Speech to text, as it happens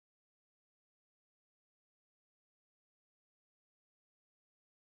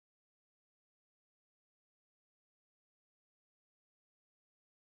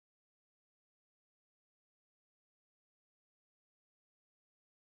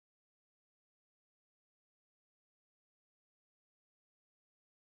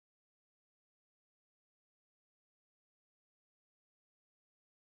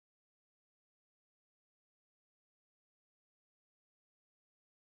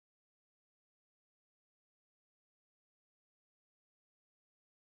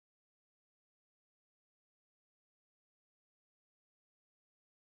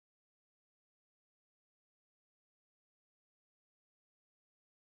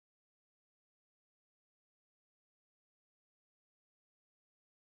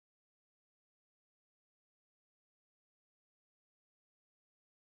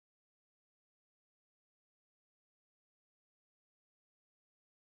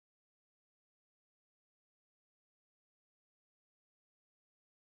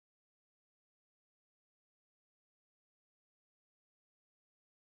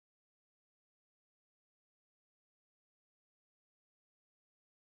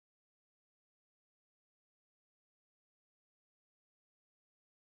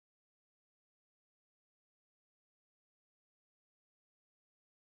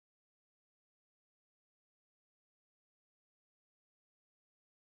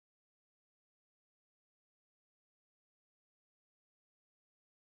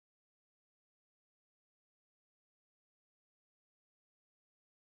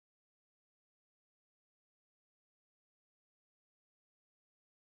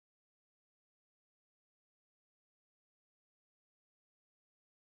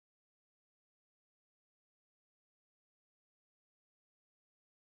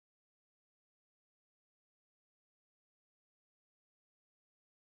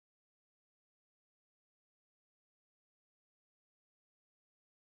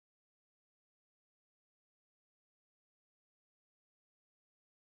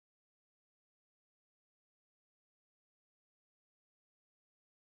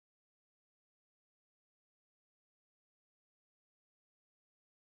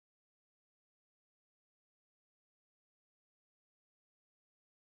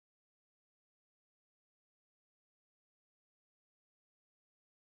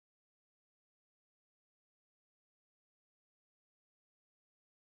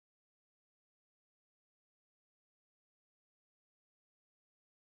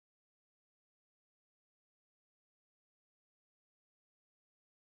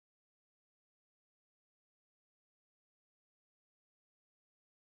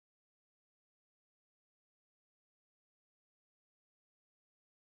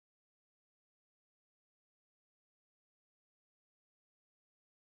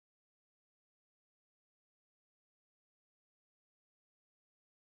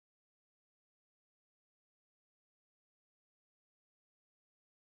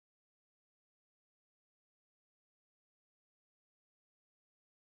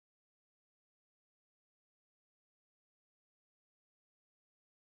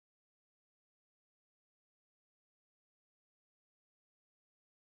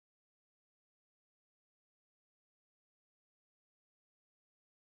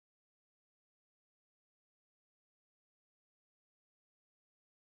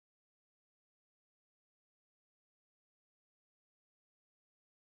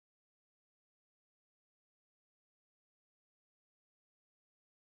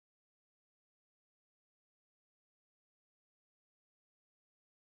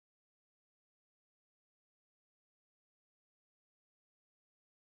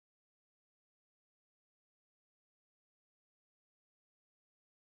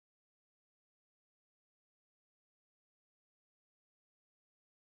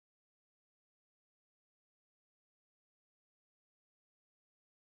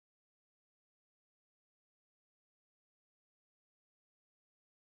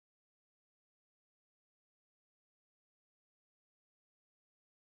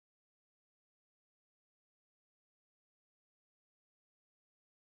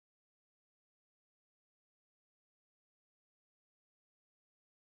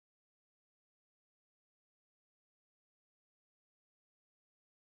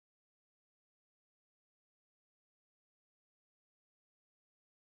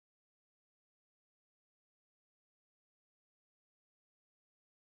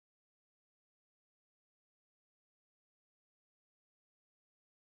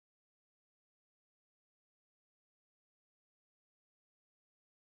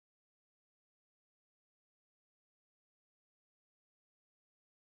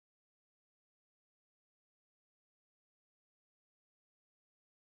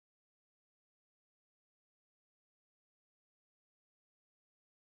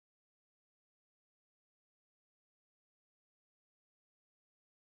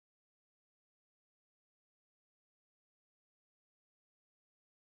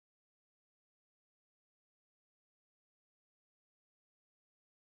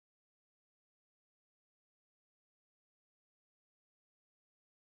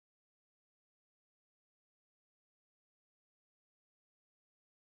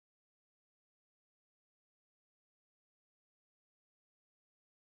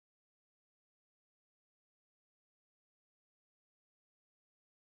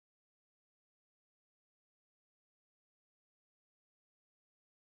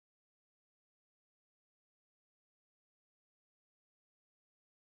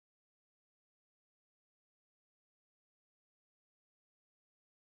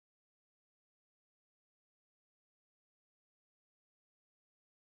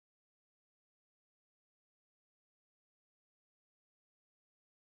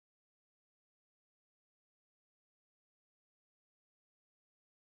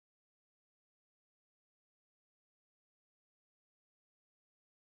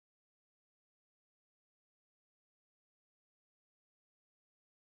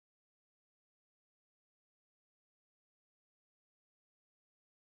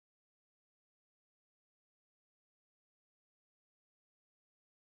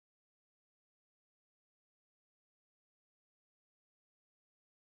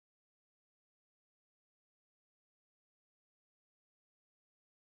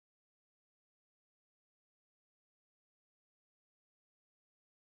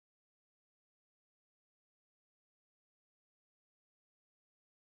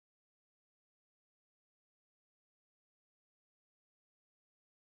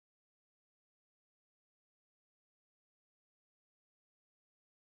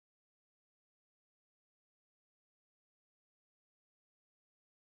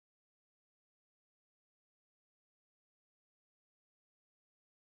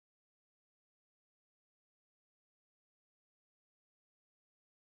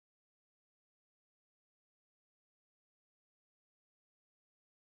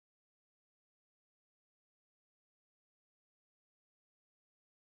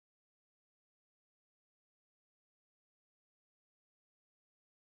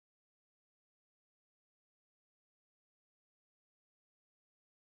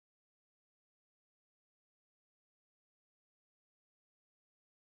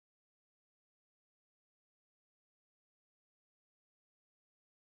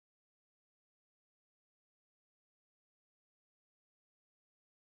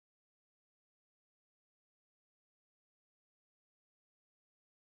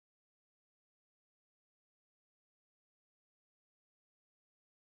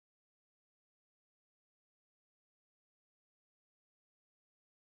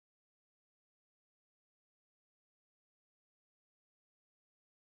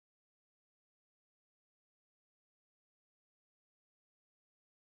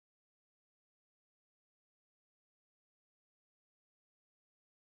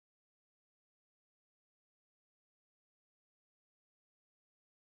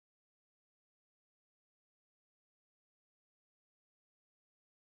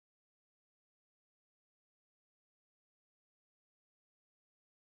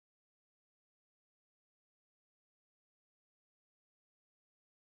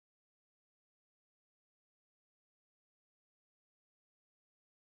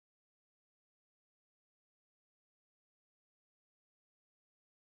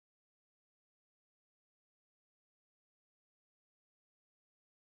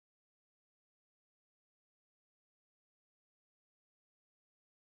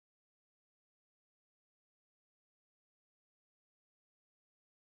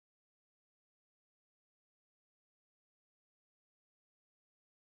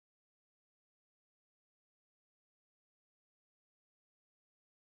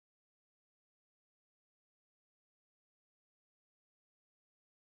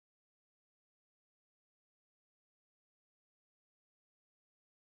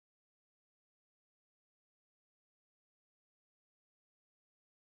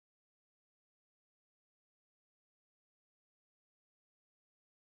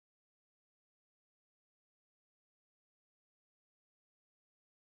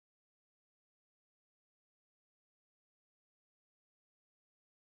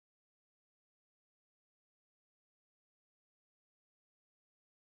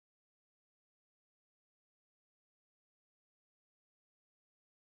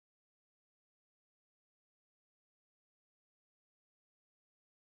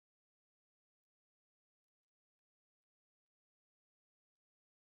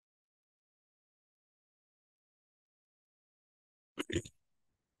Hey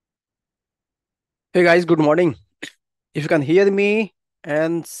guys, good morning. If you can hear me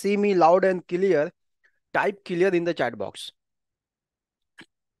and see me loud and clear, type clear in the chat box.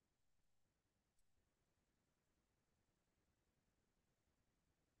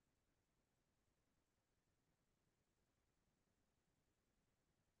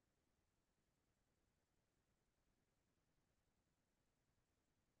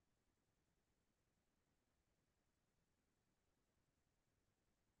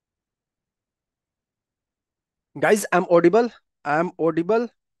 Guys, I'm audible. I'm audible.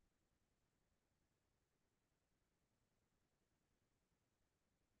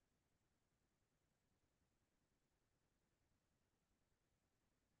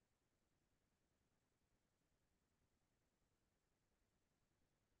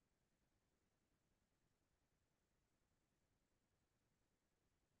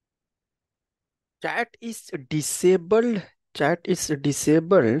 Chat is disabled. Chat is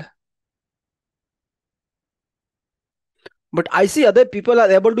disabled. But I see other people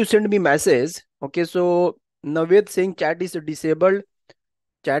are able to send me message. Okay, so Naved saying chat is disabled.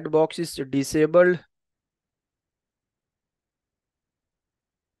 Chat box is disabled.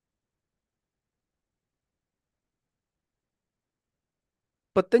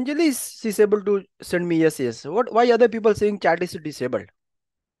 Patanjali is able to send me yes, yes. What? Why other people saying chat is disabled?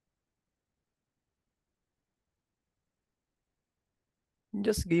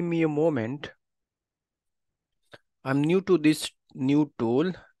 Just give me a moment. I'm new to this new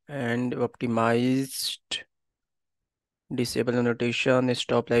tool and optimized disable annotation,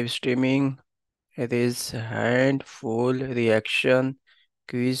 stop live streaming, erase hand, full reaction,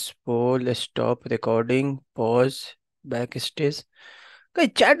 quiz, poll, stop recording, pause, backstage. Guys,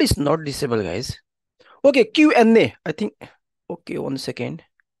 chat is not disabled, guys. Okay, Q&A. I think. Okay, 1 second.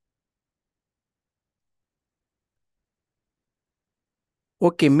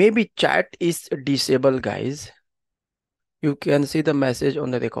 Okay, maybe chat is disabled, guys. You can see the message on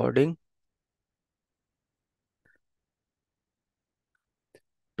the recording.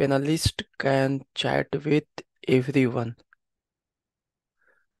 Panelist can chat with everyone.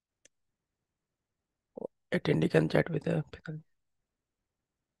 Attendee can chat with the panel.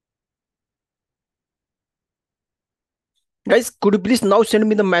 Guys, could you please now send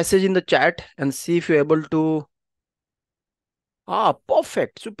me the message in the chat and see if you're able to. Ah,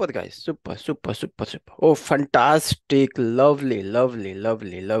 perfect. Super, guys. Super, super, super, super. Oh, fantastic. Lovely, lovely,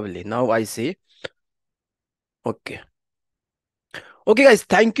 lovely, lovely. Now I see. Okay. Okay, guys.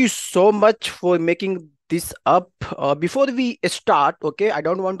 Thank you so much for making this up. Before we start, okay, I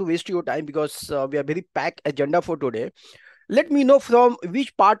don't want to waste your time because we are very packed agenda for today. Let me know from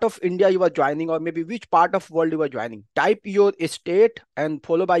which part of India you are joining or maybe which part of world you are joining. Type your state and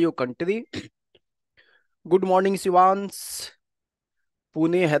follow by your country. Good morning, Shivans.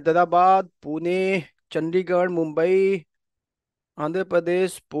 Pune Hyderabad Pune Chandigarh Mumbai Andhra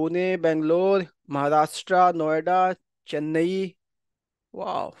Pradesh Pune Bangalore Maharashtra Noida Chennai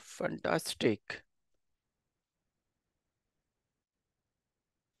wow fantastic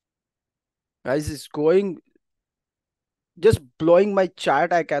guys it's going just blowing my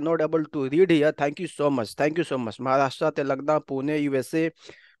chat I cannot able to read here thank you so much Maharashtra Telangana Pune USA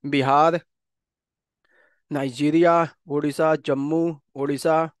Bihar Nigeria Odisha Jammu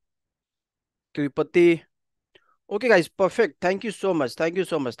Odisha Tirupati okay, guys, perfect. Thank you so much. Thank you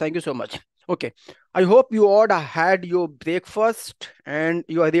so much. Thank you so much. Okay, I hope you all had your breakfast and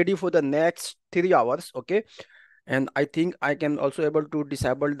you are ready for the next 3 hours. Okay, and I think I can also able to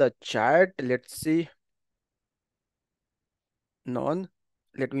disable the chat. Let's see. None.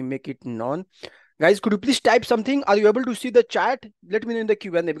 Let me make it none. Guys, could you please type something? Are you able to see the chat? Let me know in the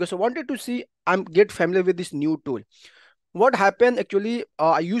Q&A because I wanted to see. I'm get familiar with this new tool. What happened actually,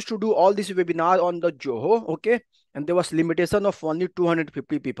 I used to do all this webinar on the Joho, okay, and there was limitation of only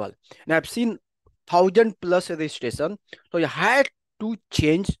 250 people, and I've seen 1,000 plus registration, so I had to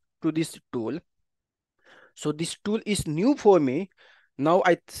change to this tool. So this tool is new for me. Now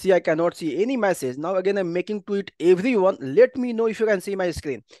I see I cannot see any message. Now again I'm making to it everyone. Let me know if you can see my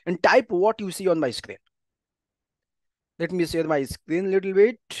screen and type what you see on my screen. Let me share my screen a little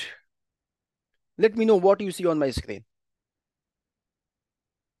bit. Let me know what you see on my screen.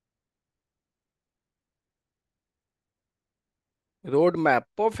 Roadmap.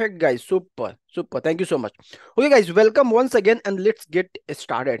 Perfect, guys. Super. Super. Thank you so much. Okay, guys, welcome once again and let's get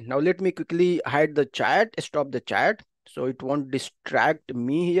started. Now, let me quickly hide the chat, stop the chat so it won't distract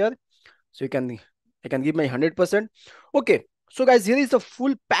me here. So I can give my 100%. Okay. So, guys, here is the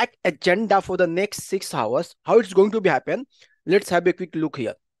full pack agenda for the next 6 hours. How it's going to be happen. Let's have a quick look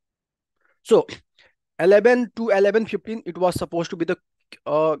here. So, 11 to 11:15, it was supposed to be the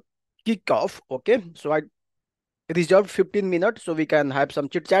kickoff. Okay, so I reserved 15 minutes so we can have some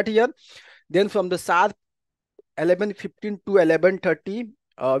chit chat here. Then from the sharp 11:15 to 11:30,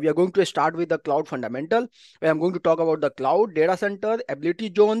 we are going to start with the cloud fundamental, where I'm going to talk about the cloud, data center,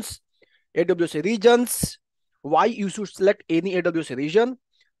 ability zones, AWS regions, why you should select any AWS region,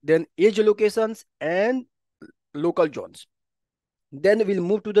 then edge locations and local zones. Then we'll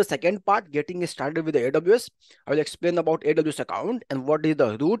move to the second part, getting started with the AWS. I will explain about AWS account and what is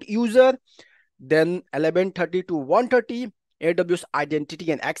the root user. Then 11:30 to 1:30, AWS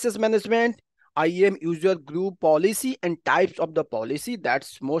identity and access management, IAM user group policy and types of the policy.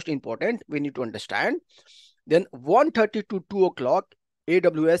 That's most important. We need to understand. Then 1:30 to 2 o'clock,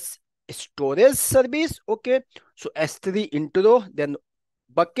 AWS storage service. Okay. So S3 intro, then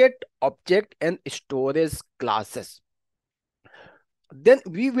bucket, object, and storage classes. Then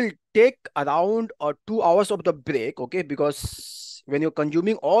we will take around 2 hours of the break. Okay. Because when you're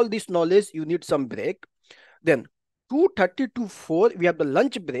consuming all this knowledge, you need some break. Then 2:30 to 4, we have the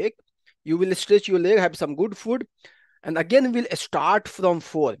lunch break. You will stretch your leg, have some good food. And again, we'll start from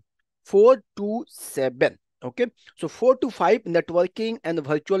 4 to 7. Okay. So 4 to 5, networking and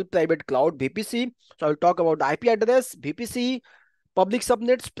virtual private cloud, VPC. So I'll talk about the IP address, VPC, public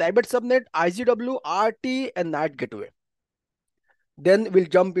subnets, private subnet, IGW, RT, and NAT gateway. Then we'll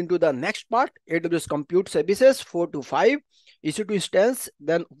jump into the next part, AWS Compute Services, 4 to 5, EC2 instance.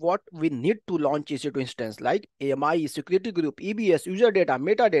 Then what we need to launch EC2 instance, like AMI, security group, EBS, user data,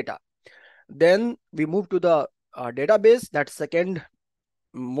 metadata. Then we move to the database, that's second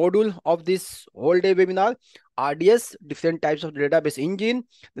module of this whole day webinar. RDS, different types of database engine,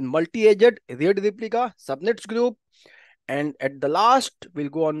 then multi-agent, RAID replica, subnets group. And at the last, we'll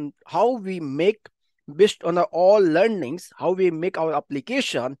go on how we make, based on our all learnings, how we make our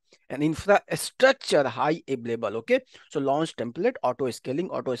application and infrastructure high available. Okay. So launch template, auto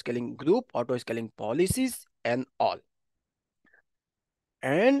scaling group, auto scaling policies and all.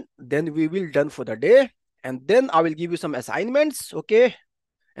 And then we will done for the day. And then I will give you some assignments. Okay.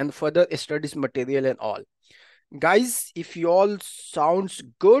 And further studies material and all. Guys, if you all sounds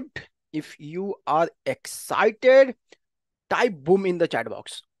good, if you are excited, type boom in the chat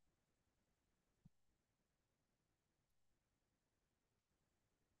box.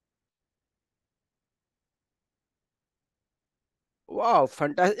 Wow,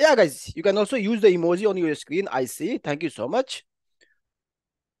 fantastic. Yeah, guys, you can also use the emoji on your screen. I see. Thank you so much.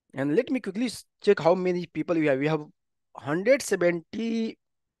 And let me quickly check how many people we have. We have 170,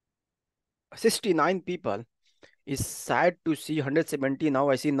 69 people. It's sad to see 170. Now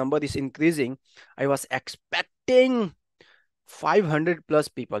I see number is increasing. I was expecting 500 plus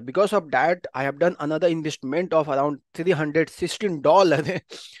people. Because of that, I have done another investment of around $316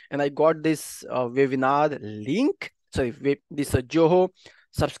 and I got this webinar link. So this Joho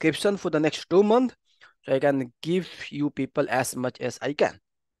subscription for the next 2 months. So I can give you people as much as I can.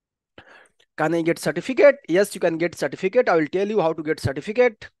 Can I get certificate? Yes, you can get certificate. I will tell you how to get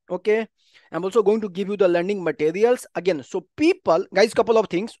certificate. Okay. I'm also going to give you the learning materials again. So people, guys, couple of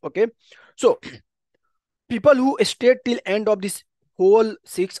things. Okay. So people who stay till end of this whole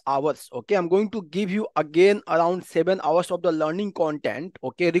 6 hours. Okay. I'm going to give you again around 7 hours of the learning content.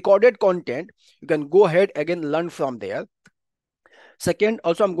 Okay. Recorded content. You can go ahead again, learn from there. Second,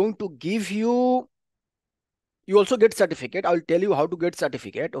 also I'm going to give you also get certificate. I will tell you how to get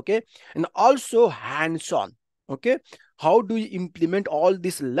certificate. Okay. And also hands-on. Okay. How do you implement all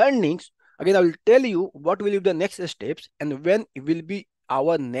these learnings? Again, I will tell you what will be the next steps and when it will be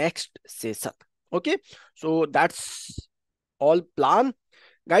our next session. Okay. So that's all plan.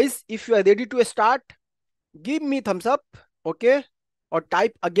 Guys, if you are ready to start, give me thumbs up. Okay. Or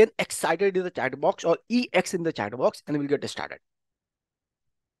type again excited in the chat box or EX in the chat box and we'll get started.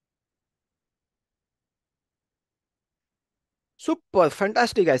 Super,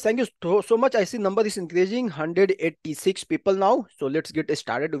 fantastic guys. Thank you so much. I see number is increasing, 186 people now. So let's get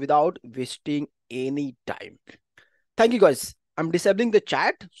started without wasting any time. Thank you guys. I'm disabling the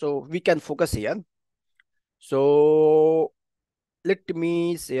chat so we can focus here. So let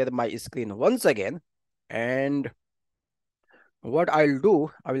me share my screen once again. And what I'll do,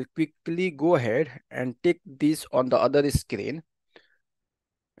 I will quickly go ahead and take this on the other screen.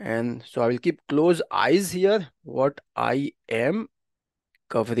 And so I will keep close eyes here, what I am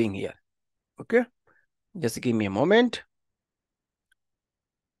covering here. Okay. Just give me a moment.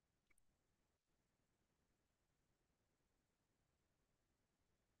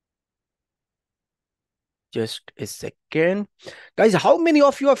 Just a second. Guys, how many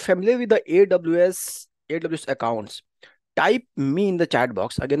of you are familiar with the AWS accounts? type me in the chat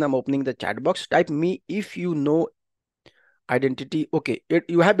box. Again, I'm opening the chat box. Type me if you know identity. Okay,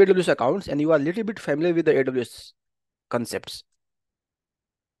 you have AWS accounts and you are a little bit familiar with the AWS concepts.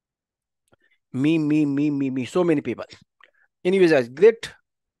 Me. So many people. Anyways, guys, great.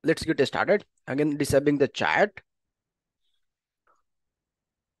 Let's get started. Again, disabling the chat.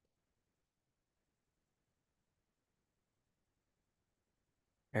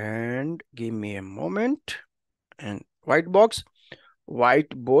 And give me a moment. And whiteboard.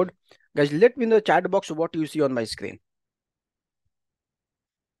 Guys, let me in the chat box what you see on my screen.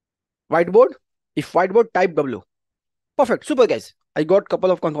 Whiteboard. If whiteboard, type W. Perfect. Super, guys. I got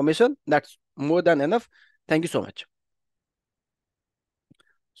couple of confirmation. That's more than enough. Thank you so much.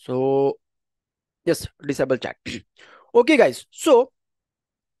 So, yes, disable chat. Okay, guys. So,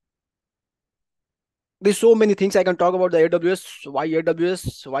 there's so many things I can talk about the AWS, why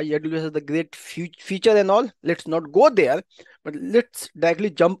AWS is the great feature and all. Let's not go there, but let's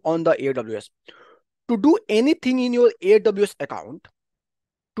directly jump on the AWS. To do anything in your AWS account,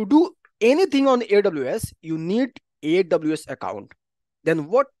 to do anything on AWS, you need AWS account. Then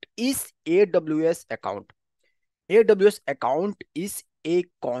what is AWS account? AWS account is a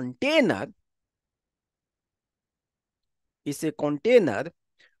container,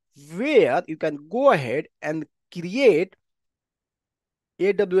 where you can go ahead and create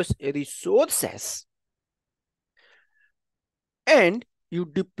AWS resources and you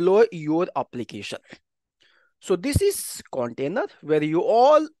deploy your application. So this is container where you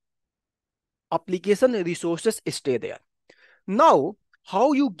all application resources stay there. Now,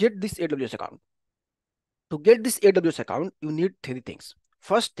 how you get this AWS account? To get this AWS account, you need three things.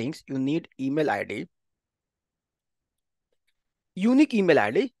 First things, you need email ID, unique email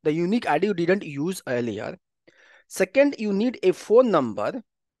ID, the unique ID you didn't use earlier. Second, you need a phone number.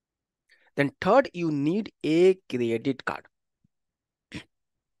 Then third, you need a credit card.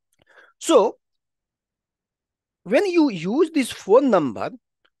 So when you use this phone number,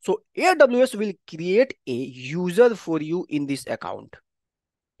 so AWS will create a user for you in this account.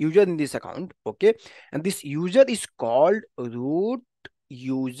 Okay, and this user is called root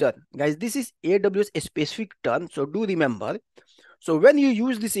user. Guys, this is AWS a specific term, so do remember. So when you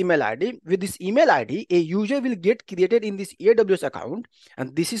use this email ID, with this email ID, a user will get created in this AWS account,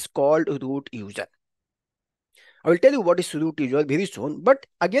 and this is called root user. I will tell you what is root user very soon, but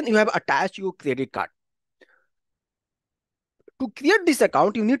again, you have attached your credit card. To create this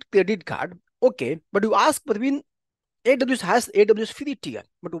account, you need credit card. Okay, but you ask, Pravin, AWS has AWS free tier,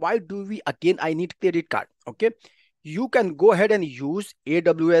 but why do we again? I need credit card. Okay, you can go ahead and use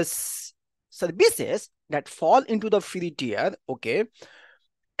AWS services that fall into the free tier. Okay,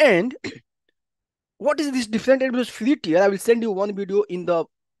 and what is this different AWS free tier? I will send you one video in the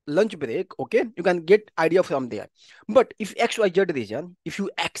lunch break. Okay, you can get idea from there. But if XYZ reason, if you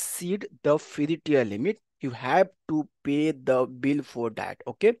exceed the free tier limit, you have to pay the bill for that.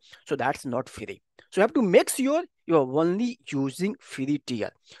 Okay, so that's not free. So you have to make sure you are only using free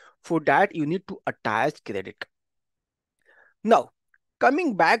tier. For that, you need to attach credit card. Now,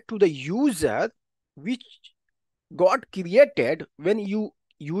 coming back to the user which got created when you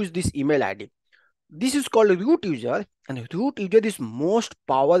use this email ID. This is called a root user, and root user is most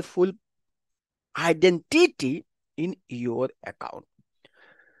powerful identity in your account.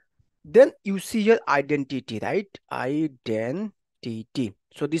 Then you see your identity, right? Identity.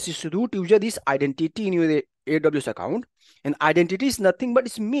 So this is root user, this identity in your AWS account. And identity is nothing but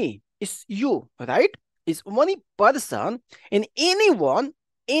it's me. It's you, right? It's one person, and anyone,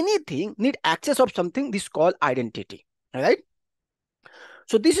 anything need access of something. This is called identity, right?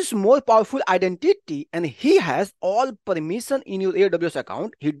 So this is more powerful identity, and he has all permission in your AWS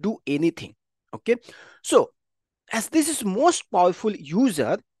account. He do anything. Okay. So as this is most powerful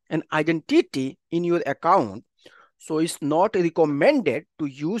user and identity in your account, so it's not recommended to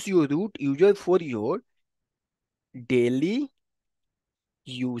use your root user for your daily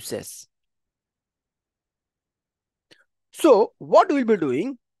uses. So what we'll be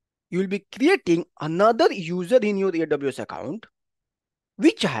doing, you will be creating another user in your AWS account,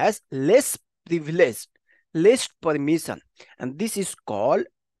 which has less privilege, less permission, and this is called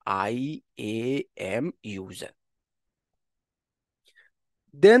IAM user.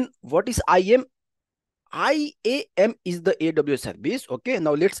 Then what is IAM? IAM is the AWS service. Okay,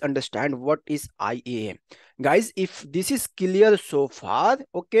 now let's understand what is IAM. Guys, if this is clear so far,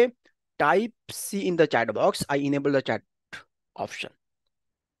 okay, type C in the chat box. I enable the chat option.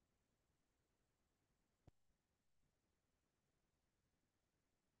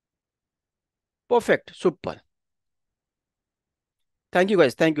 Perfect. Super. Thank you,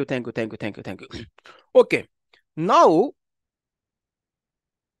 guys. Thank you. Okay. Now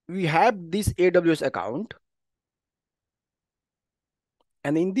we have this AWS account,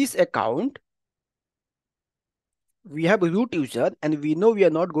 and in this account we have a root user, and we know we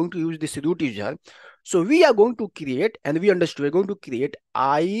are not going to use this root user. So we are going to create, and we understood we're going to create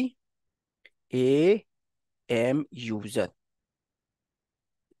IAM user.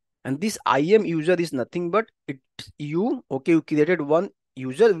 And this IAM user is nothing but it's you. Okay, you created one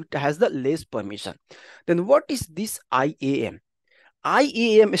user which has the less permission. Then what is this IAM?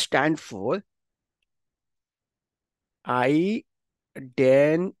 IAM stand for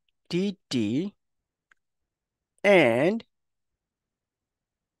identity and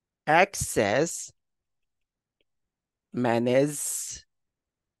access management.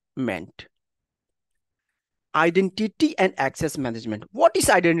 Identity and access management. What is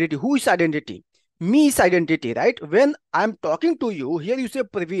identity? Who is identity? Me is identity, right? When I'm talking to you, here you say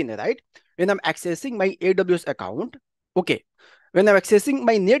Pravin, right? When I'm accessing my AWS account, okay. When I'm accessing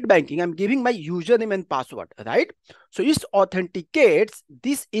my net banking, I'm giving my username and password, right? So it authenticates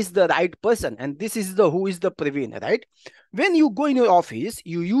this is the right person, and this is the who is the Pravin, right? When you go in your office,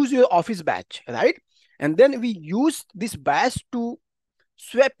 you use your office badge, right? And then we use this badge to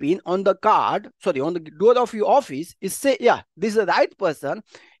swap in on the card, sorry, on the door of your office, is say, yeah, this is the right person.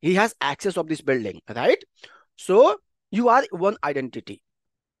 He has access of this building, right? So you are one identity.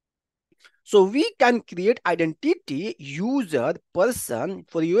 So we can create identity, user, person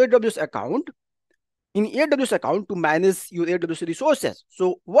for your AWS account, in AWS account to manage your AWS resources.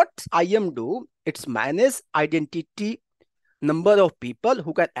 So what IAM do, it's manage identity, number of people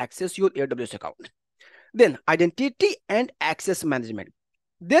who can access your AWS account. Then identity and access management.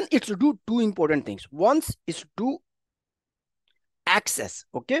 Then it's to do two important things. One is to access.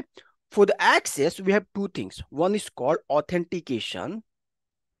 Okay. For the access, we have two things. One is called authentication.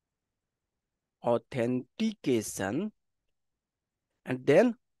 Authentication. And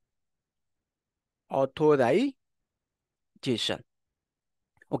then authorization.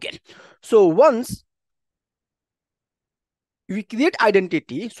 Okay. So once we create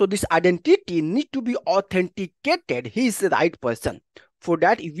identity, so this identity need to be authenticated. He is the right person. For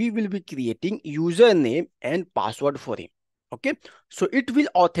that, we will be creating username and password for him. Okay, so it will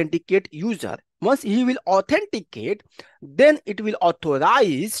authenticate user. Once he will authenticate, then it will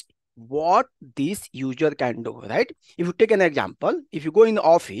authorize what this user can do, right? If you take an example, if you go in the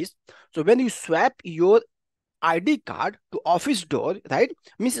office, so when you swap your ID card to office door, right,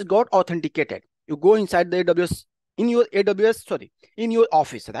 means it got authenticated. You go inside the AWS, in your AWS, sorry, in your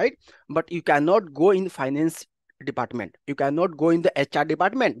office, right? But you cannot go in finance department. You cannot go in the HR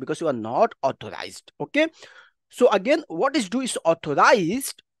department because you are not authorized. Okay. So again, what is do is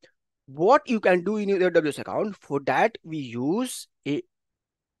authorized what you can do in your AWS account. For that, we use a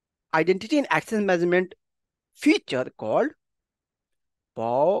identity and access management feature called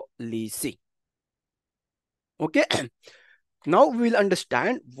policy. Okay. Now we will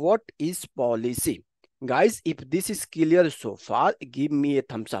understand what is policy. Guys, if this is clear so far, give me a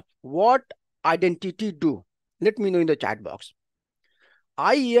thumbs up. What identity do? Let me know in the chat box.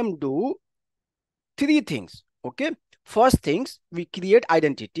 IAM do three things. Okay. First things, we create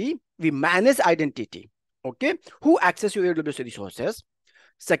identity. We manage identity. Okay. Who access your AWS resources?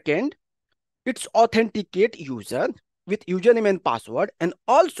 Second, it's authenticate user with username and password. And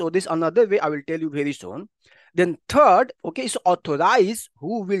also this another way I will tell you very soon. Then third, okay, is authorize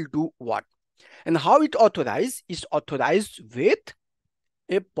who will do what. And how it authorized is authorized with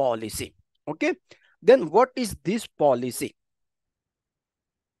a policy. Okay. Then what is this policy?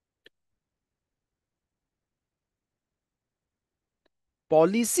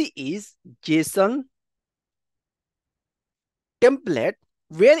 Policy is JSON template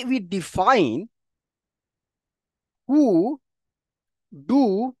where we define who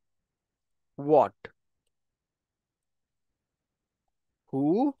do what.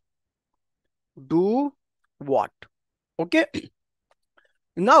 Who do what. Okay.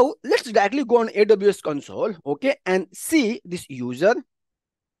 Now let's directly go on AWS console. Okay. And see this user.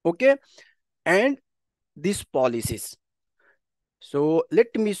 Okay. And these policies. So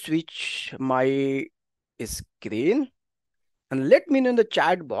let me switch my screen and let me know in the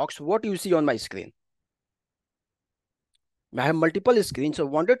chat box what you see on my screen. I have multiple screens, so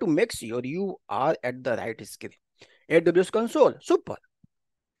wanted to make sure you are at the right screen. AWS console, super.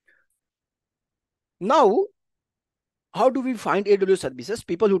 Now, how do we find AWS services?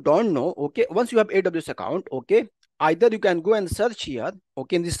 People who don't know, okay, once you have AWS account, okay, either you can go and search here,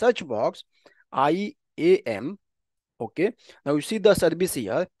 okay, in the search box, IAM, okay. Now you see the service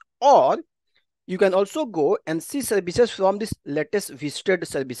here, or you can also go and see services from this latest visited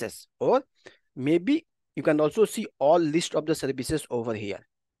services, or maybe you can also see all list of the services over here.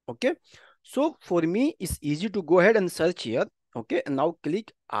 Okay, so for me it's easy to go ahead and search here. Okay, and now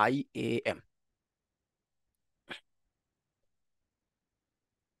click IAM.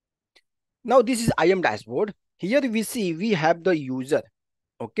 Now this is IAM dashboard. Here we see we have the user.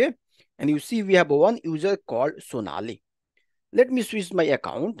 Okay, and you see we have one user called Sonali. Let me switch my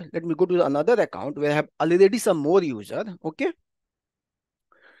account. Let me go to another account where I have already some more user. Okay,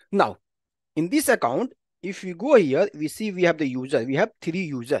 now in this account, if we go here, we see we have the user. We have 3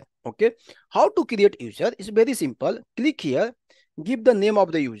 user. Okay, how to create user is very simple. Click here, give the name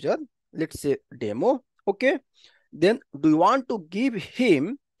of the user. Let's say demo. Okay, then do you want to give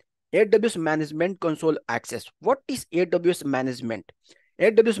him AWS Management Console access? What is AWS Management?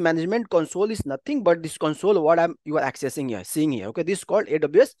 AWS Management Console is nothing but this console what you are accessing here, seeing here. Okay, this is called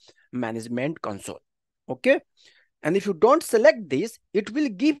AWS Management Console. Okay, and if you don't select this, it will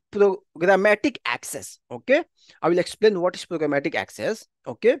give programmatic access. Okay, I will explain what is programmatic access.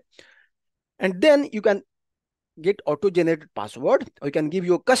 Okay, and then you can get auto-generated password, or you can give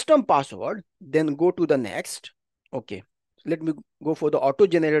your custom password, then go to the next. Okay, let me go for the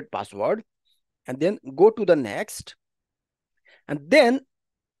auto-generated password and then go to the next. And then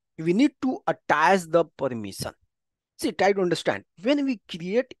we need to attach the permission. See, try to understand. When we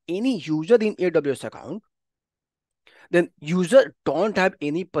create any user in AWS account, then user don't have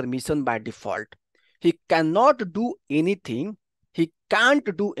any permission by default. He cannot do anything. He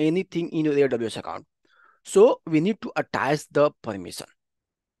can't do anything in your AWS account. So we need to attach the permission.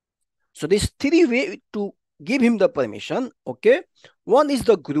 So there's 3 ways to give him the permission. Okay, one is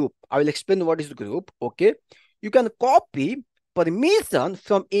the group. I will explain what is the group. Okay, you can copy permission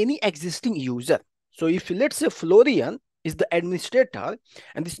from any existing user. So if let's say Florian is the administrator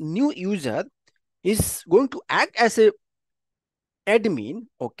and this new user is going to act as a admin.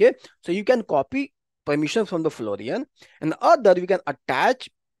 Okay, so you can copy permission from the Florian, and other we can attach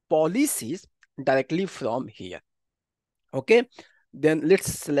policies directly from here. Okay, then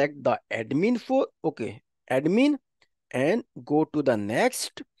let's select the admin for admin and go to the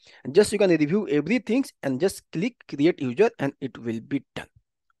next. Just you can review everything and just click create user and it will be done.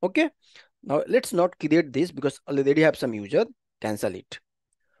 Okay, now let's not create this because already have some user. Cancel it.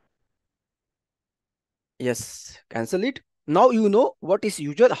 Yes, cancel it. Now you know what is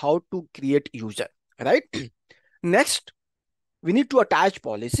user, how to create user, right? Next, we need to attach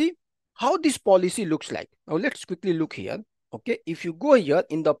policy. How this policy looks like. Now let's quickly look here. Okay, if you go here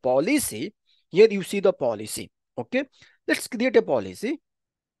in the policy, here you see the policy. Okay, let's create a policy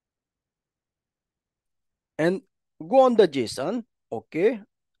and go on the JSON. Okay,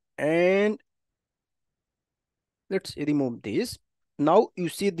 and let's remove this. Now you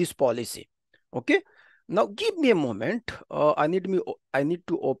see this policy. Okay, now give me a moment. I need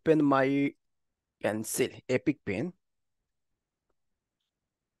to open my pencil, Epic Pen,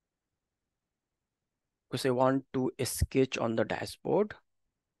 because I want to sketch on the dashboard.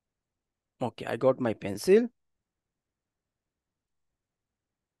 Okay, I got my pencil.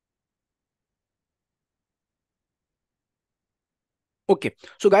 Okay,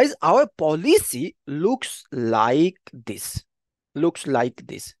 so guys, our policy looks like this.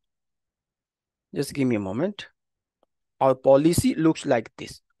 Just give me a moment. Our policy looks like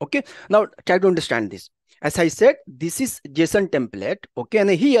this. Okay, now try to understand this. As I said, this is JSON template. Okay, and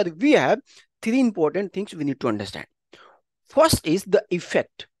here we have 3 important things we need to understand. First is the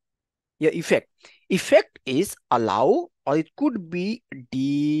effect. Yeah, effect. Effect is allow or it could be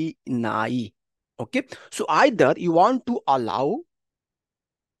deny. Okay, so either you want to allow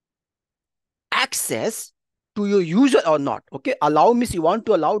access to your user or not. Okay, allow means you want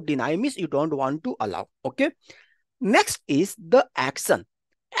to allow, deny means you don't want to allow. Okay, next is the action.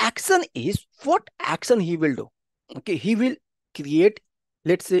 Action is what action he will do. Okay, he will create,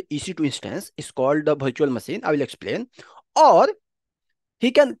 let's say EC2 instance is called the virtual machine. I will explain. Or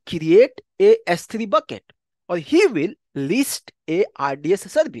he can create a S3 bucket, or he will list a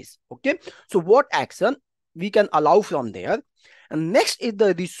RDS service. Okay, so what action we can allow from there. And next is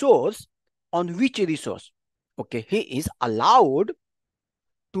the resource. On which resource? Okay, he is allowed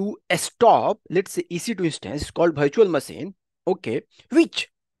to stop, let's say EC2 instance is called virtual machine. Okay, which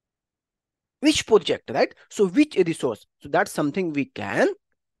project, right? So which resource? So that's something we can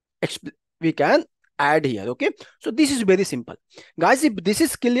add here. Okay, so this is very simple. Guys, if this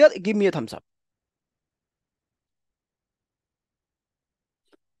is clear, give me a thumbs up.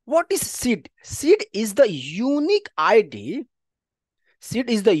 What is seed? Seed is the unique ID.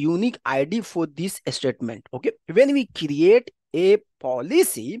 Seed is the unique ID for this statement. Okay, when we create a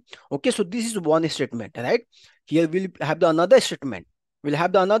policy, okay, so this is one statement, right? Here we'll have the another statement. We'll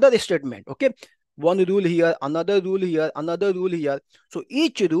have the another statement. Okay, one rule here, another rule here, another rule here. So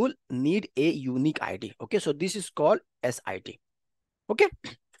each rule need a unique ID. Okay, so this is called SID. Okay.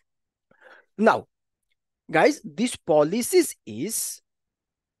 Now, guys, this policies is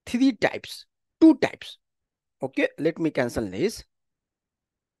two types. Okay, let me cancel this.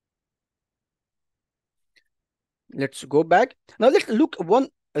 Let's go back. Now let's look one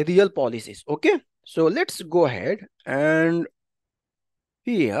real policies. Okay, so let's go ahead and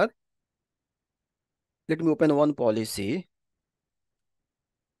here, let me open one policy.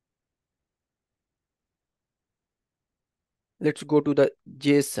 Let's go to the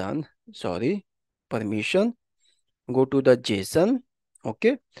JSON, sorry, permission, go to the JSON.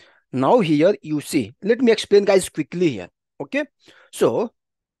 Okay, now here you see, let me explain guys quickly here. Okay, so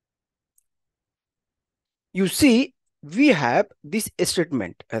you see we have this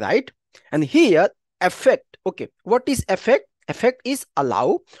statement, right? And here effect. Okay, what is effect? Effect is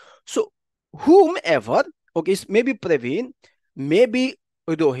allow. So whomever, okay, maybe Pravin, maybe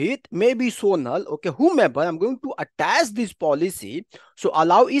Rohit, maybe Sonal, okay, whomever, I'm going to attach this policy. So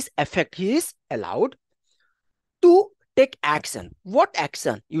allow is effect. He is allowed to take action. What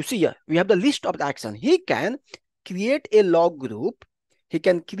action? You see here, we have the list of the action. He can create a log group. He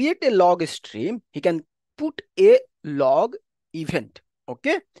can create a log stream. He can put a log event.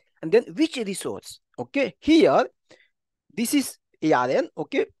 Okay. And then which resource? Okay. Here, this is ARN.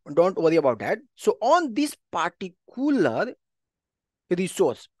 Okay. Don't worry about that. So on this particular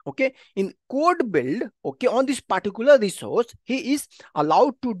resource, okay, in code build, okay, on this particular resource, he is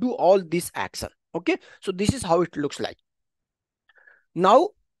allowed to do all this action. Okay. So this is how it looks like. Now,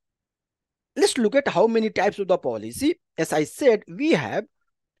 let's look at how many types of the policy. As I said, we have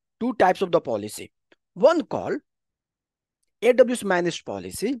two types of the policy. One called AWS managed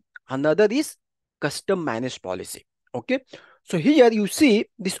policy. Another is custom managed policy. Okay. So here you see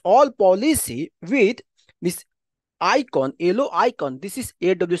this all policy with this icon, yellow icon. This is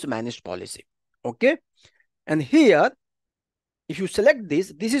AWS managed policy. Okay. And here, if you select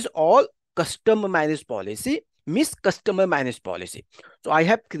this, this is all custom managed policy, means customer managed policy. So I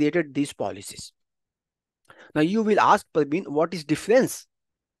have created these policies. Now you will ask, Pravin, what is difference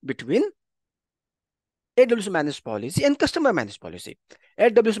between AWS managed policy and customer managed policy?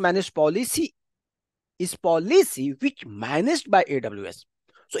 AWS managed policy is policy which managed by AWS.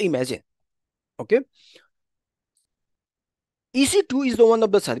 So imagine, okay, EC2 is the one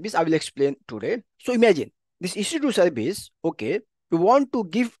of the service I will explain today. So imagine this EC2 service, okay, you want to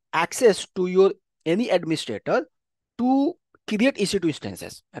give access to your any administrator to create EC2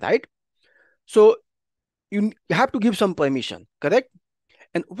 instances, right? So you have to give some permission, correct?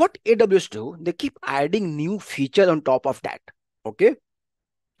 And what AWS do, they keep adding new feature on top of that. Okay.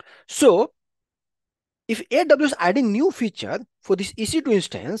 So if AWS adding new feature for this EC2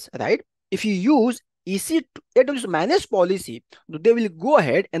 instance, right? If you use EC2 AWS managed policy, they will go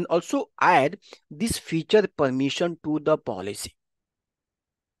ahead and also add this feature permission to the policy.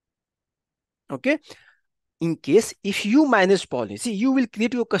 Okay. In case if you manage policy, you will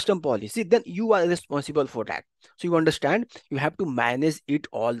create your custom policy, then you are responsible for that. So you understand, you have to manage it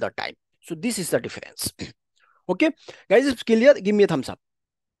all the time. So this is the difference. Okay, guys, it's clear. Give me a thumbs up.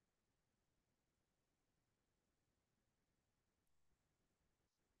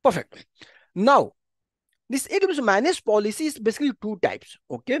 Perfect. Now, this AWS managed policy is basically two types.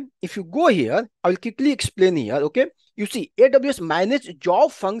 Okay, if you go here, I will quickly explain here. Okay, you see AWS managed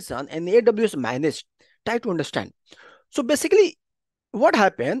job function and AWS managed. Try to understand. So basically, what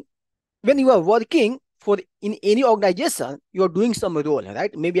happened when you are working for in any organization, you are doing some role,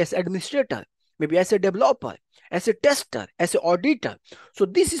 right? Maybe as administrator, maybe as a developer, as a tester, as an auditor. So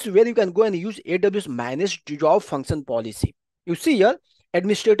this is where you can go and use AWS managed job function policy. You see here,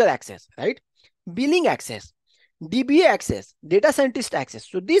 administrator access, right? Billing access, DBA access, data scientist access.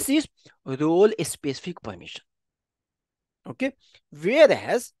 So this is role specific permission. Okay.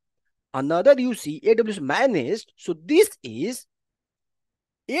 Whereas another you see AWS managed. So this is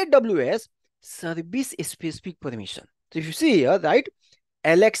AWS service specific permission. So if you see here, right,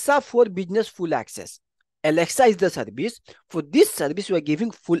 Alexa for business full access. Alexa is the service. For this service, you are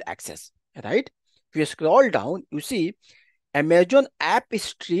giving full access, right? If you scroll down, you see Amazon App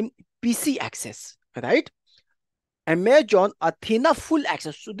Stream PC access, right? Amazon Athena full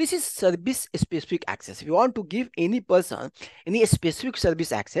access. So this is service specific access. If you want to give any person any specific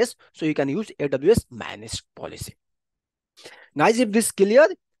service access, so you can use AWS managed policy. Guys, if this is clear,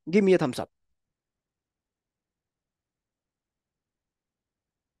 give me a thumbs up.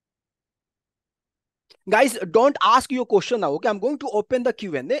 Guys, don't ask your question now. Okay, I'm going to open the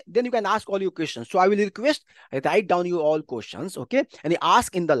Q&A. Then you can ask all your questions. So I will request write down your all questions. Okay, and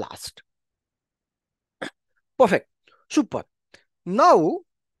ask in the last. Perfect. Super. Now,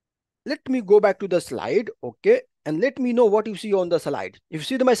 let me go back to the slide. Okay. And let me know what you see on the slide. If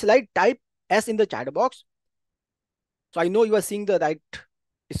you see my slide, type S in the chat box. So I know you are seeing the right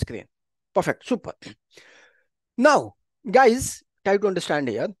screen. Perfect. Super. Now, guys, try to understand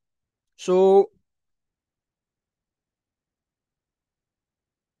here. So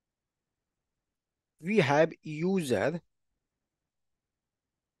we have user,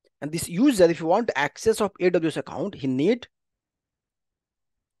 and this user, if you want access of AWS account, he need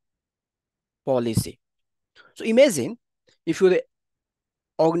policy. So imagine if your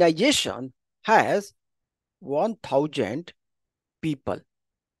organization has 1000 people,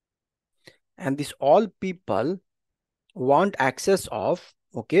 and this all people want access of,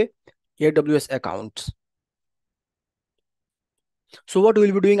 okay, AWS accounts. So what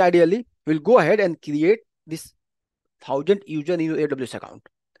we'll be doing ideally, we'll go ahead and create this 1000 user in your AWS account,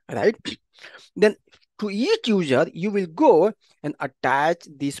 right? Then to each user, you will go and attach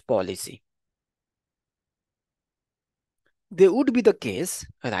this policy. There would be the case,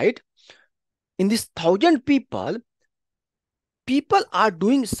 right? In this 1000 people, people are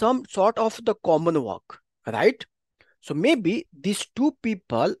doing some sort of the common work, right? So maybe these two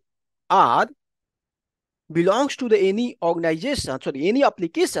people are belongs to the any organization, sorry, any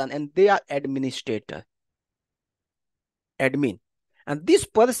application, and they are administrator, admin, and this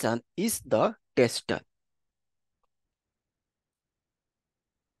person is the tester,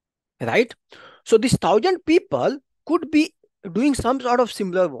 right? So this 1000 people could be doing some sort of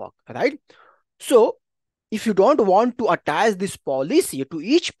similar work, right? So if you don't want to attach this policy to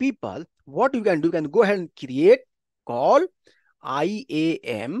each people, what you can do, you can go ahead and create call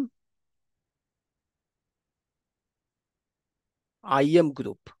IAM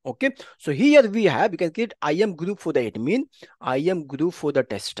group. Okay, so here we have, you can create IAM group for the admin, IAM group for the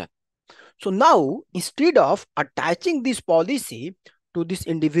tester. So now instead of attaching this policy to this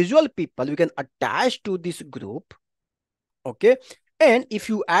individual people, we can attach to this group. Okay, and if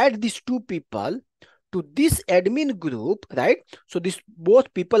you add these two people to this admin group, right? So this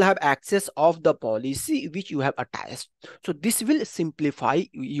both people have access of the policy which you have attached. So this will simplify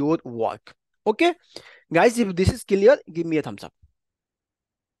your work. Okay, guys, if this is clear, give me a thumbs up.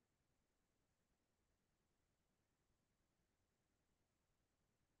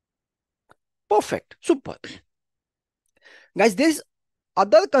 Perfect. Super. Guys, there is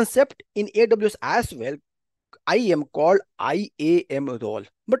other concept in AWS as well. I am called IAM role,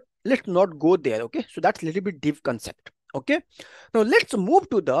 but let's not go there. Okay, so that's a little bit deep concept. Okay, now let's move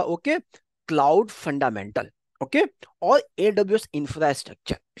to the, okay, cloud fundamental, okay, or AWS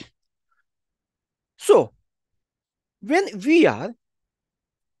infrastructure. So when we are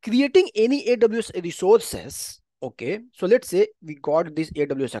creating any AWS resources, okay, so let's say we got this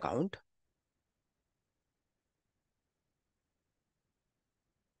AWS account.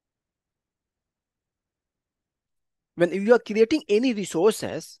 When you are creating any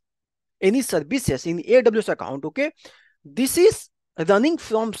resources, any services in AWS account, okay, this is running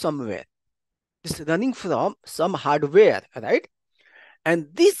from somewhere. This is running from some hardware, right? And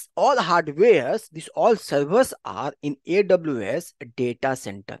these all hardwares, these all servers are in AWS data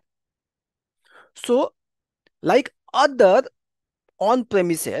center. So like other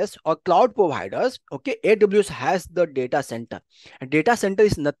on-premises or cloud providers, okay, AWS has the data center. And data center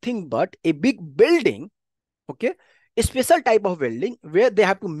is nothing but a big building, okay, a special type of building where they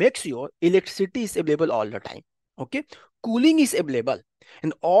have to make sure electricity is available all the time, okay, cooling is available,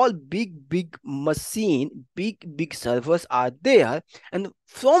 and all big machine, big servers are there, and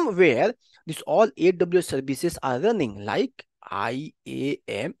from where this all AWS services are running, like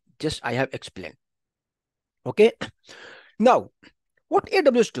IAM, just I have explained. Okay, now what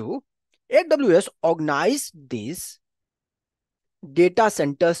AWS do? AWS organize these data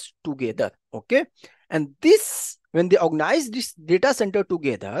centers together, okay, and this, when they organize this data center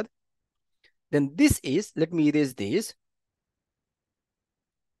together, then this is, let me erase this.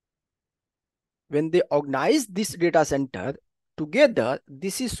 When they organize this data center together,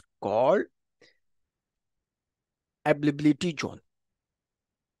 this is called availability zone.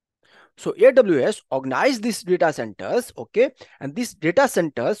 So AWS organize these data centers, okay, and these data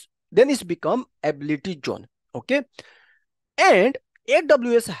centers then is become availability zone, okay, and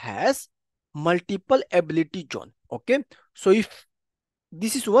AWS has multiple availability zone, okay. So if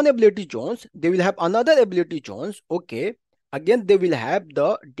this is one availability zones, they will have another availability zones, okay, again they will have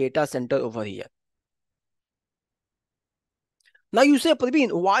the data center over here. Now you say,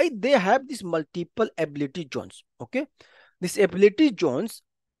 Pravin, why they have these multiple ability zones? Okay, these ability zones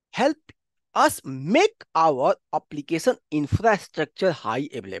help us make our application infrastructure high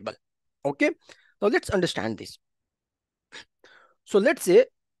available. Okay, Now let's understand this. So let's say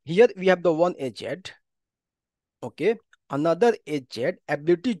here we have the one agent, okay, another agent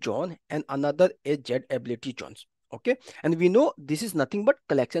ability zone and another agent ability zones, okay, and we know this is nothing but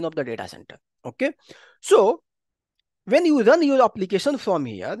collection of the data center, okay. So when you run your application from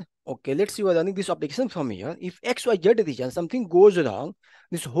here, okay, let's say you are running this application from here. If XYZ region something goes wrong,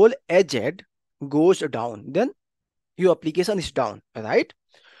 this whole agent goes down, then your application is down, right?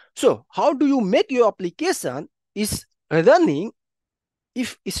 So how do you make your application is running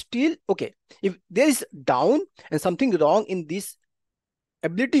if still okay, if there is down and something wrong in this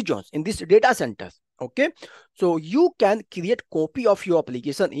ability zones in this data centers, okay, so you can create copy of your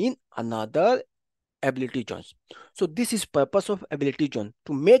application in another ability zones. So this is purpose of ability zone,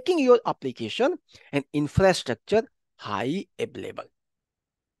 to making your application and infrastructure high available.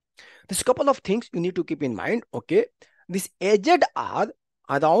 There's a couple of things you need to keep in mind, okay. These edges are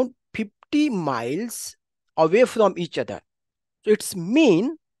around 50 miles away from each other. So it's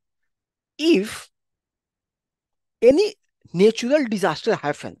mean if any natural disaster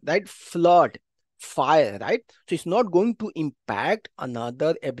happen, right, flood, fire, right, so it's not going to impact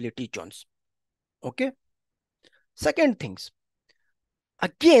another ability zones, okay. Second things,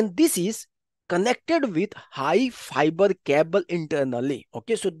 again, this is connected with high fiber cable internally,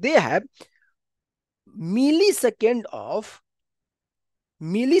 okay, so they have millisecond of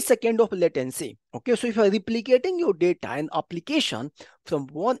latency, okay. So if you are replicating your data and application from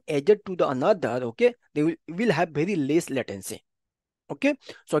one agent to the another, okay, they will have very less latency, okay.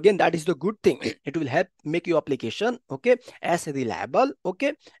 So again, that is the good thing. It will help make your application, okay, as reliable,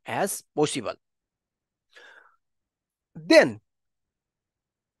 okay, as possible. Then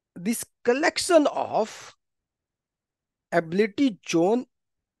this collection of ability zone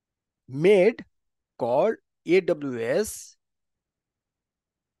made called AWS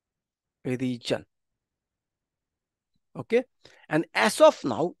region, okay, and as of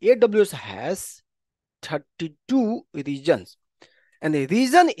now AWS has 32 regions. And the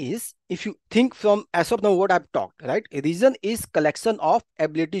reason is, if you think from as of now what I've talked, right, a region is collection of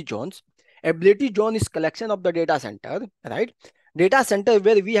ability zones. Ability zone is collection of the data center, right, data center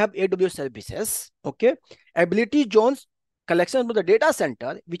where we have AWS services, okay. Ability zones, collection of the data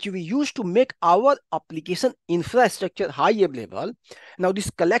center which we use to make our application infrastructure high available. Now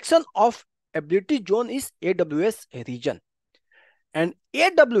this collection of ability zone is AWS region, and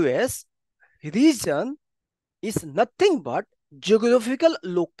AWS region is nothing but geographical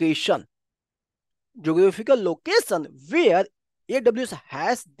location where AWS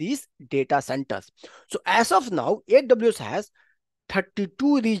has these data centers. So as of now, AWS has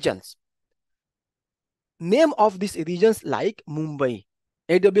 32 regions. Name of these regions like Mumbai.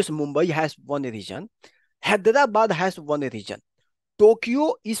 AWS Mumbai has one region. Hyderabad has one region.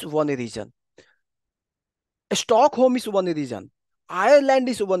 Tokyo is one region. Stockholm is one region. Ireland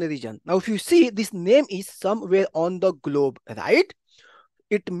is one region. Now, if you see, this name is somewhere on the globe, right?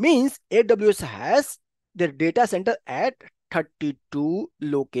 It means AWS has their data center at 32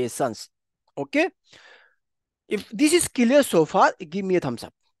 locations. Okay. If this is clear so far, give me a thumbs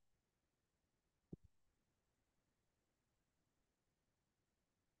up.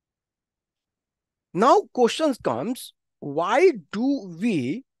 Now questions comes, why do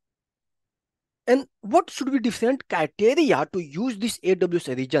we and what should be different criteria to use these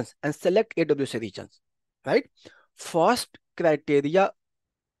AWS regions and select AWS regions, right? First criteria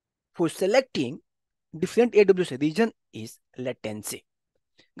for selecting different AWS region is latency.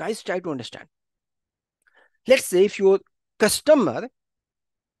 Guys, try to understand. Let's say if your customer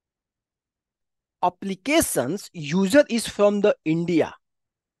applications user is from the India,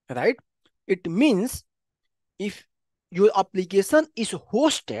 right? It means if your application is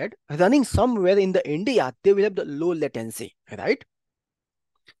hosted running somewhere in the India, they will have the low latency, right?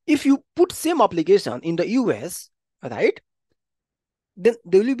 If you put same application in the US, right, then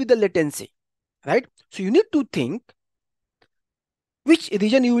there will be the latency, right? So you need to think which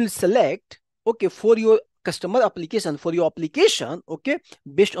region you will select, okay, for your customer application, for your application, okay,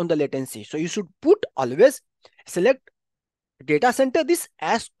 based on the latency. So you should put always select data center this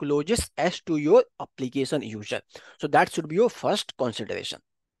as closest as to your application user. So that should be your first consideration.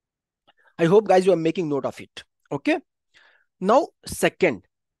 I hope guys you are making note of it. Okay. Now second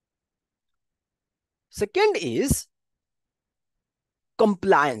is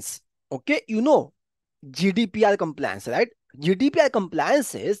compliance. Okay, you know GDPR compliance, right? GDPR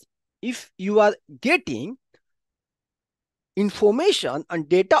compliance is if you are getting information and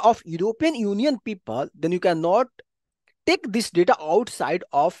data of European Union people, then you cannot take this data outside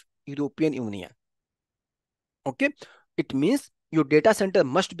of European Union. Okay, it means your data center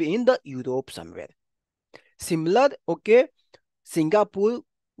must be in the Europe somewhere. Similar, okay, Singapore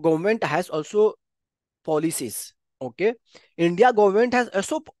government has also policies. Okay, India government has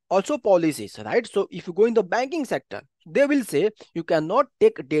also policies, right? So if you go in the banking sector, they will say you cannot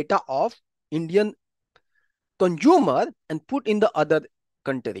take data of Indian consumer and put in the other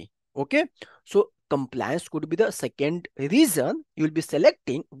country. Okay, so compliance could be the second reason you will be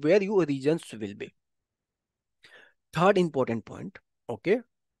selecting where your regions will be. Third important point. Okay,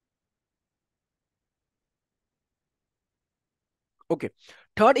 okay,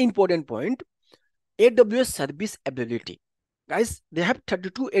 third important point, AWS service availability. Guys, they have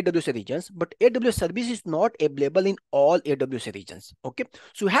 32 AWS regions, but AWS service is not available in all AWS regions. Okay,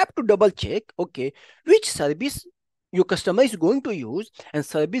 so you have to double check, okay, which service your customer is going to use and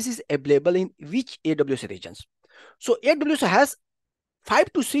service is available in which AWS regions. So AWS has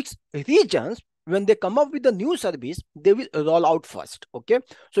 5 to 6 regions. When they come up with a new service, they will roll out first. Okay,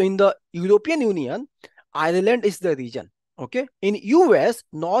 so in the European Union, Ireland is the region. Okay, in US,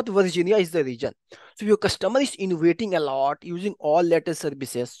 North Virginia is the region. So your customer is innovating a lot, using all latest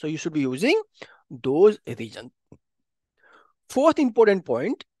services, so you should be using those regions. Fourth important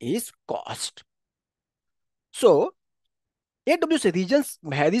point is cost. So AWS regions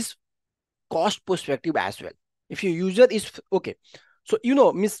varies cost perspective as well. If your user is okay, so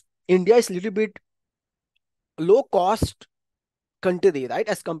Miss India is a little bit low cost country, right,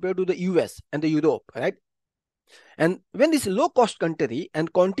 as compared to the US and the Europe, right? And when this low cost country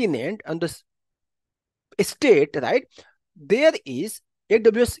and continent and the state, right, there is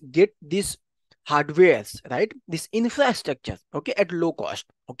AWS get this hardwares, right, this infrastructure, okay, at low cost.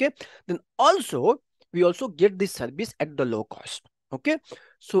 Okay, then also we also get this service at the low cost. Okay,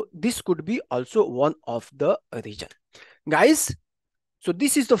 so this could be also one of the region, guys. So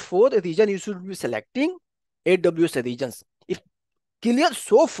this is the fourth region you should be selecting, AWS regions. If clear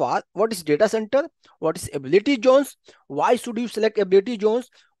so far, what is data center, what is ability zones, why should you select ability zones,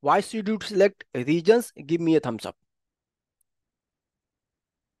 why should you select regions? Give me a thumbs up.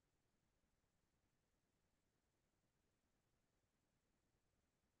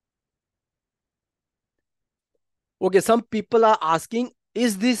 Okay, some people are asking,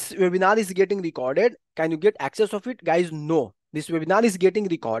 is this webinar is getting recorded? Can you get access of it? Guys, no. This webinar is getting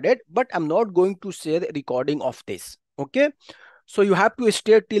recorded, but I'm not going to share the recording of this. Okay. So you have to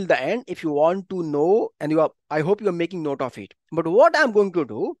stay till the end if you want to know, and I hope you are making note of it. But what I'm going to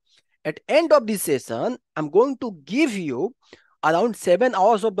do, at end of this session, I'm going to give you around 7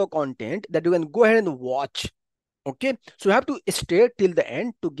 hours of the content that you can go ahead and watch. Okay. So you have to stay till the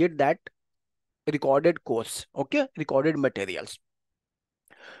end to get that recorded course. Okay, recorded materials.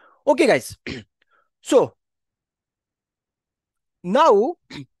 Okay, guys. So now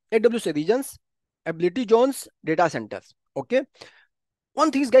AWS regions, ability zones, data centers. Okay,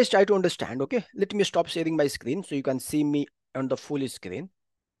 one thing is, guys, try to understand. Okay, let me stop sharing my screen so you can see me on the full screen.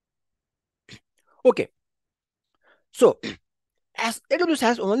 Okay, so as AWS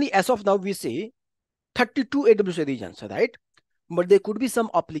has only, as of now, we see 32 AWS regions, right? But there could be some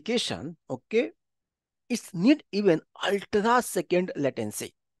application, okay, it's need even ultra second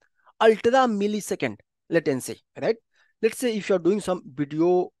latency, ultra millisecond latency, right? Let's say if you're doing some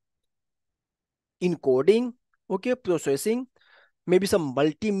video encoding, okay, processing, maybe some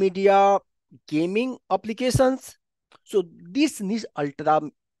multimedia gaming applications. So this needs ultra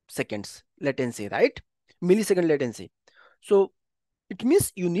seconds latency, right? Millisecond latency. So it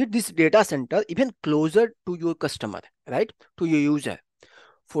means you need this data center even closer to your customer, right? To your user.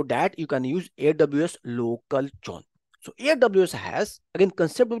 For that, you can use AWS local zone. So AWS has, again,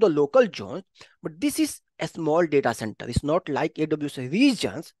 concept of the local zone, but this is a small data center. It's not like AWS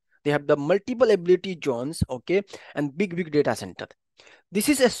regions. They have the multiple ability zones, okay, and big data center. This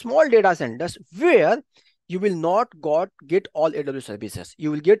is a small data centers where you will not get all AWS services.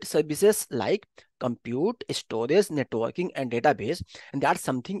 You will get services like compute, storage, networking, and database. And that's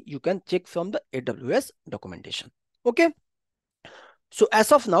something you can check from the AWS documentation. Okay. So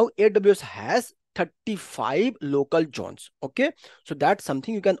as of now, AWS has 35 local zones. Okay. So that's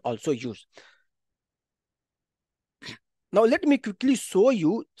something you can also use. Now let me quickly show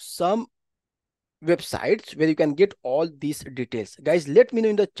you some websites where you can get all these details. Guys, let me know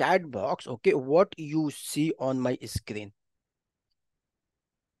in the chat box, okay, what you see on my screen.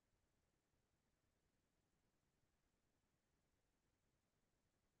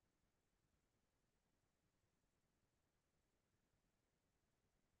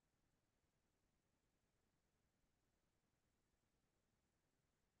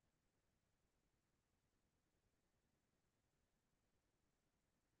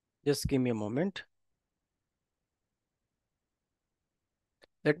 Just give me a moment.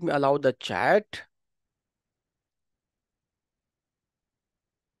 Let me allow the chat.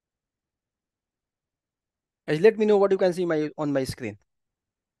 Guys, let me know what you can see on my screen.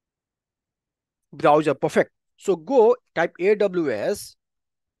 Browser, perfect. So go type AWS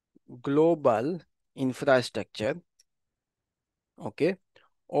global infrastructure. Okay,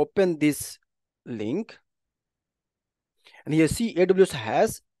 open this link, and here see AWS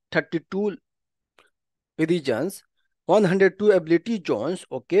has 32 regions, 102 ability zones,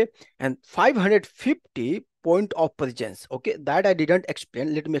 okay, and 550 point of presence. Okay, that I didn't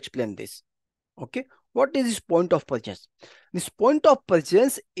explain. Let me explain this. Okay, what is this point of presence? This point of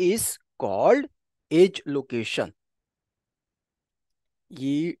presence is called edge location.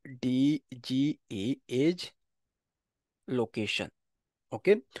 EDGE, edge location.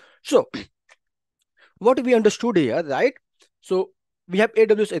 Okay, so what we understood here, right? So we have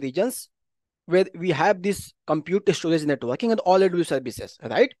AWS regions where we have this compute storage networking and all AWS services,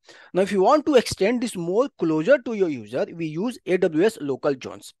 right? Now, if you want to extend this more closer to your user, we use AWS local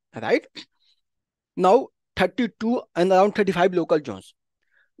zones, right? Now, 32 and around 35 local zones.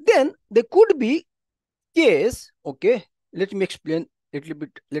 Then there could be case, okay, let me explain a little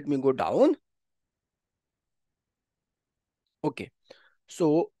bit. Let me go down. Okay,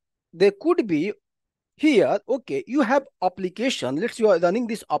 so there could be here, okay, you have application. Let's say you are running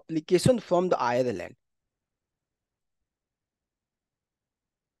this application from the Ireland.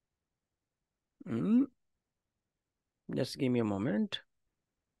 Just give me a moment.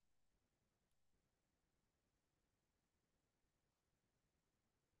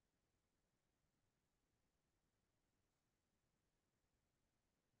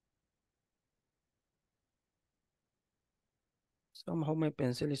 Somehow my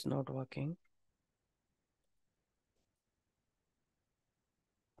pencil is not working.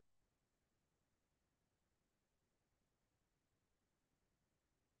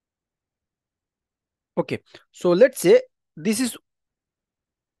 Okay, so let's say this is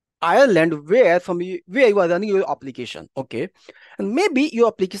Ireland, where you are running your application. Okay, and maybe your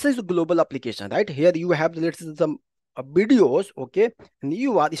application is a global application, right? Here you have, let's say, some videos, okay, and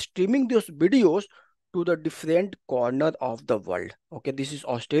you are streaming those videos to the different corner of the world. Okay, this is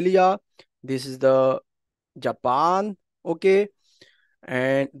Australia, this is the Japan, okay,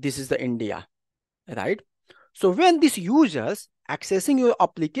 and this is the India, right? So when these users accessing your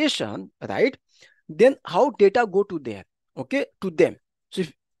application, right, then how data go to there, okay, to them. So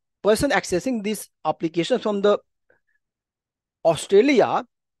if person accessing this application from the Australia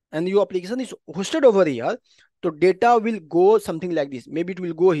and your application is hosted over here, so data will go something like this. Maybe it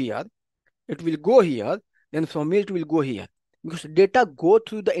will go here, it will go here, then from here it will go here, because data go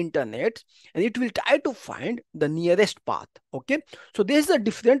through the internet and it will try to find the nearest path. Okay, so there is a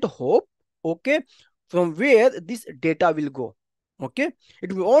different hope, okay, from where this data will go. Okay,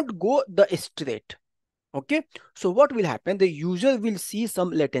 it won't go the straight. Okay, so what will happen, the user will see some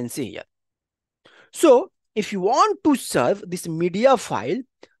latency here. So if you want to serve this media file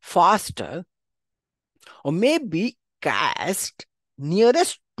faster, or maybe cast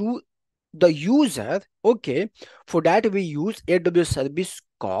nearest to the user, okay, for that we use AWS service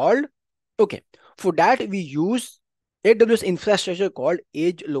called, okay, for that we use AWS infrastructure called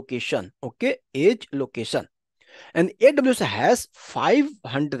edge location. Okay, edge location, and AWS has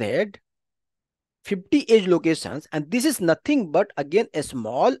 550 edge locations, and this is nothing but again a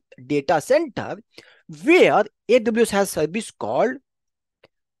small data center where AWS has service called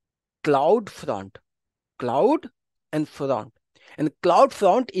CloudFront. Cloud and Front, and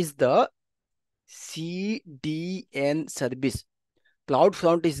CloudFront is the CDN service.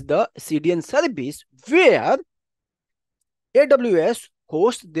 CloudFront is the CDN service where AWS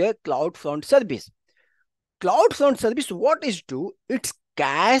hosts their CloudFront service. CloudFront service, what is do? It's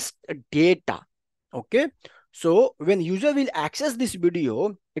cache data. Okay. So when user will access this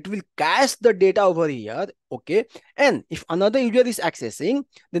video, it will cache the data over here. Okay. And if another user is accessing,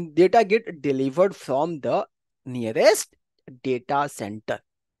 then data get delivered from the nearest data center.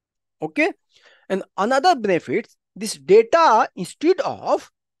 Okay. And another benefit, this data, instead of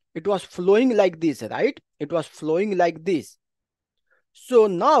it was flowing like this, right? It was flowing like this. So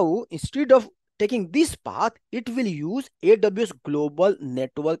now instead of taking this path, it will use AWS global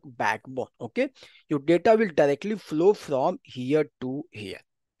network backbone. Okay, your data will directly flow from here to here.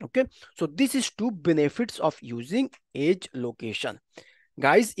 Okay, so this is two benefits of using edge location.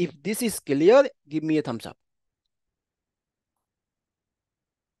 Guys, if this is clear, give me a thumbs up.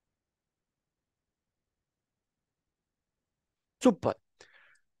 Super.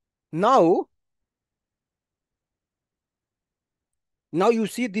 Now Now you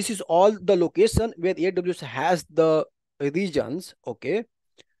see this is all the location where AWS has the regions. Okay.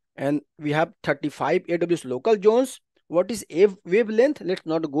 And we have 35 AWS local zones. What is wavelength? Let's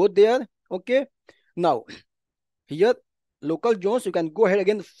not go there. Okay. Now, here, local zones, you can go ahead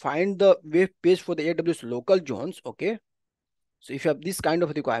again, find the web page for the AWS local zones. Okay. So if you have this kind of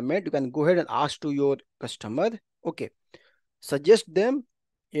requirement, you can go ahead and ask to your customer. Okay. Suggest them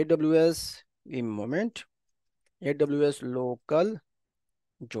AWS, a moment, AWS local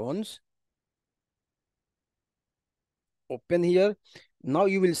zones. Open here. Now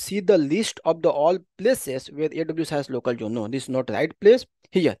you will see the list of the all places where AWS has local zone. No, this is not right place.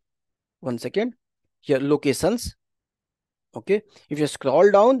 Here, 1 second. Here, locations. Okay. If you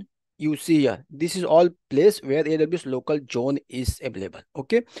scroll down, you see here, this is all place where AWS local zone is available.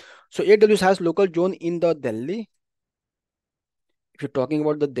 Okay. So AWS has local zone in the Delhi. If you're talking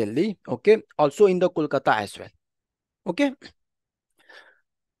about the Delhi, okay. Also in the Kolkata as well. Okay.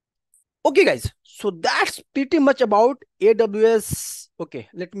 Okay, guys. So that's pretty much about AWS. Okay.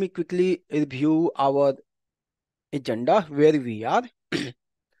 Let me quickly review our agenda where we are.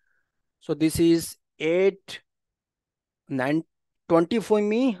 So this is 8:20 for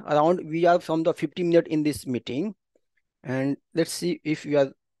me. Around we are from the 50 minutes in this meeting, and let's see if we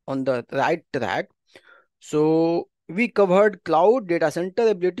are on the right track. So we covered cloud, data center,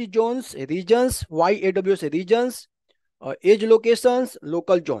 ability zones, regions, why AWS regions, edge locations,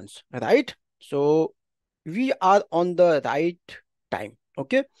 local zones, right? So we are on the right time.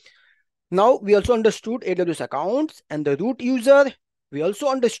 Okay. Now we also understood AWS accounts and the root user. We also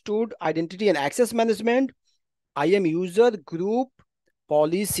understood identity and access management, IAM user group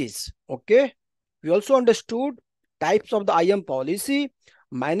policies. Okay. We also understood types of the IAM policy,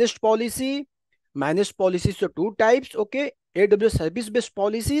 managed policy. Managed policies, so two types. Okay. AWS service-based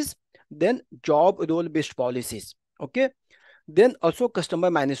policies, then job role-based policies. Okay. Then also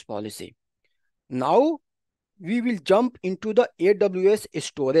customer managed policy. Now we will jump into the AWS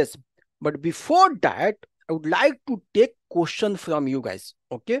storage. But before that, I would like to take question from you guys.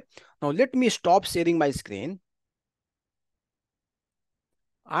 Okay. Now let me stop sharing my screen.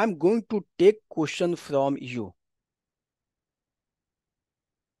 I'm going to take question from you.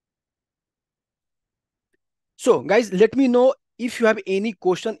 So guys, let me know if you have any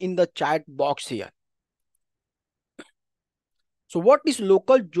question in the chat box here. So what is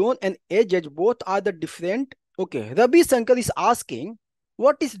local zone and edge? Both are the different. Okay. Ravi Shankar is asking,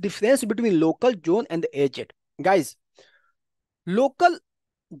 what is difference between local zone and the edge? Guys, local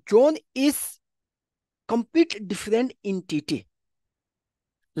zone is complete different entity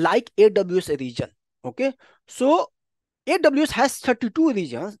like AWS region. Okay. So AWS has 32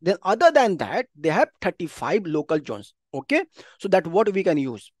 regions. Then other than that, they have 35 local zones. Okay. So that's what we can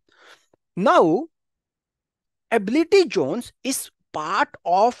use. Now, ability zones is part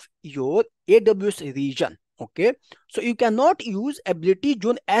of your AWS region. Okay. So you cannot use ability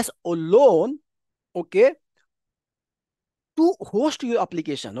zone as alone. Okay. To host your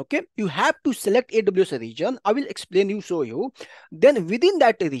application. Okay. You have to select AWS region. I will explain you, show you. Then within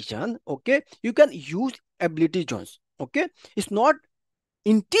that region, okay, you can use ability zones. Okay. It's not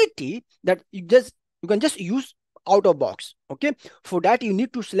entity that you can just use out of box. Okay. For that, you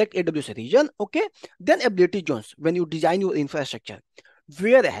need to select AWS region. Okay. Then ability zones when you design your infrastructure.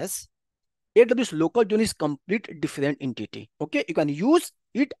 Whereas AWS local zone is complete different entity. Okay. You can use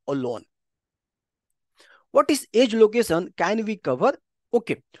it alone. What is edge location? Can we cover?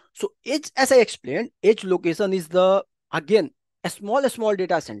 Okay. So edge, as I explained, edge location is the, again, a small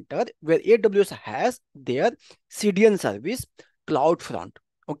data center where AWS has their CDN service, CloudFront.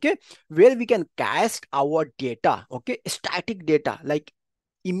 Okay. Where we can cast our data. Okay. Static data like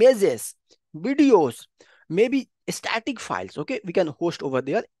images, videos, maybe static files. Okay. We can host over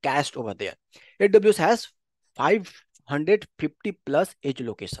there, cast over there. AWS has 550 plus edge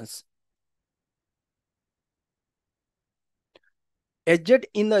locations. Edged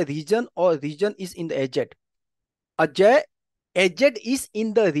in a region or region is in the edged. Ajay, edged is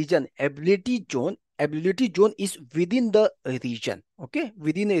in the region. Ability zone is within the region. Okay,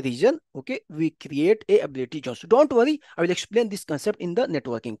 within a region. Okay, we create a ability zone. So don't worry, I will explain this concept in the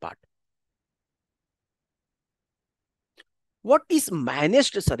networking part. What is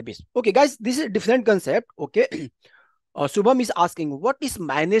managed service? Okay, guys, this is a different concept. Okay, Subham is asking, what is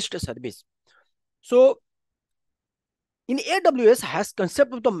managed service? So in AWS has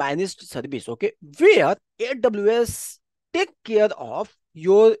concept of the managed service, okay, where AWS take care of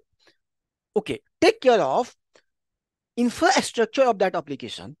your, okay, take care of infrastructure of that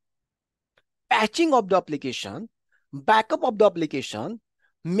application, patching of the application, backup of the application,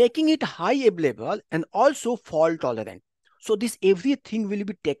 making it high available, and also fault tolerant. So this everything will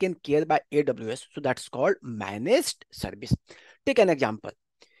be taken care by AWS. So that's called managed service. Take an example.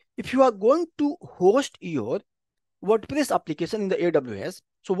 If you are going to host your WordPress application in the AWS,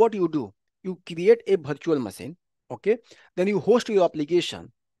 so what you do? You create a virtual machine, okay? Then you host your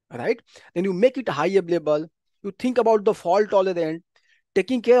application, right? Then you make it high available. You think about the fault tolerant,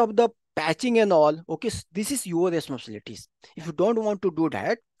 taking care of the patching and all, okay? This is your responsibilities. If you don't want to do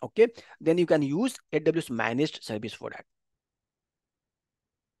that, okay, then you can use AWS managed service for that.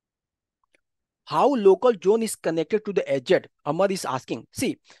 How local zone is connected to the edge? Amar is asking.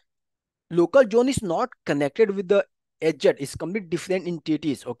 See, local zone is not connected with the edge. It's completely different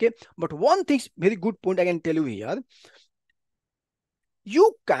entities, okay? But one thing, very good point I can tell you here.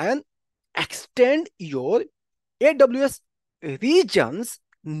 You can extend your AWS regions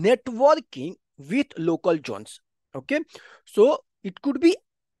networking with local zones, okay? So it could be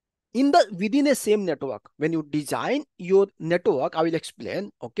in the within a same network. When you design your network, I will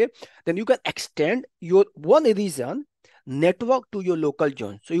explain, okay, then you can extend your one region network to your local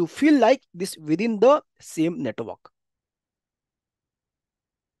zone, so you feel like this within the same network.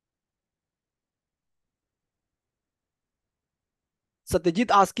 Satyajit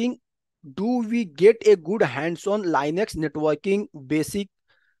asking, do we get a good hands-on Linux networking basic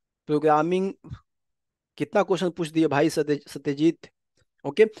programming? कितना question पूछ दिए भाई Satyajit.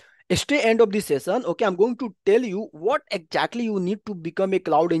 Okay, stay end of this session. Okay, I'm going to tell you what exactly you need to become a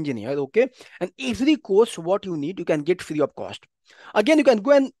cloud engineer. Okay, and every course what you need you can get free of cost. Again, you can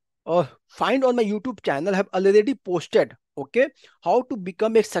go and find on my YouTube channel. I have already posted, okay, how to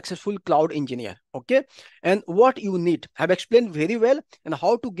become a successful cloud engineer. Okay, and what you need I have explained very well, and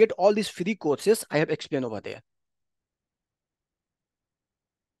how to get all these free courses I have explained over there.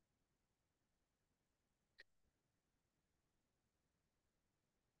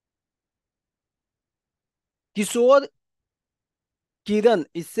 Kishore Kiran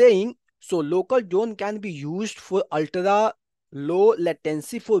is saying, so local zone can be used for ultra low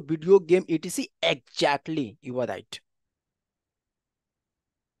latency for video game etc. Exactly, you are right.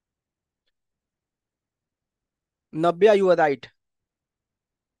 Nabya, you are right.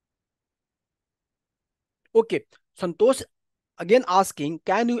 Okay, Santosh again asking,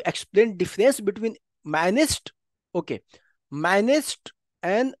 can you explain difference between managed, okay, managed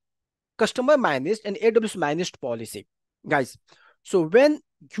and customer managed and AWS managed policy, guys? So when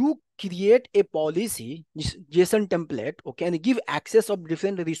you create a policy JSON template, okay, and give access of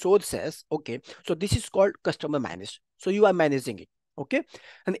different resources, okay, so this is called customer managed, so you are managing it, okay.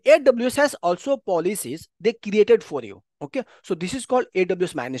 And AWS has also policies they created for you, okay, so this is called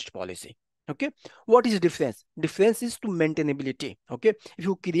AWS managed policy, okay. What is difference? Difference is to maintainability, okay. If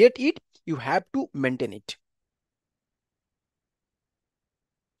you create it, you have to maintain it.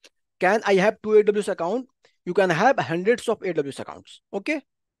 Can I have two AWS account? You can have hundreds of AWS accounts, okay,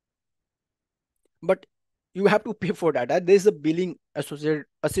 but you have to pay for that. There is a billing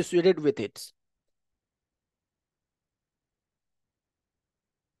associated with it.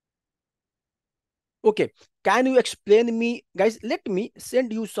 Okay, can you explain me, guys? Let me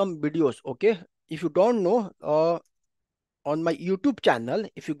send you some videos, okay. If you don't know, on my YouTube channel,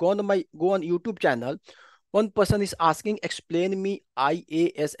 if you go on YouTube channel, one person is asking, explain me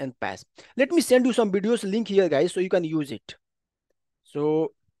IaaS and PaaS. Let me send you some videos link here, guys, so you can use it.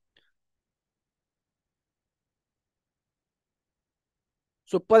 So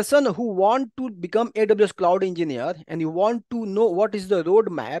person who want to become AWS cloud engineer and you want to know what is the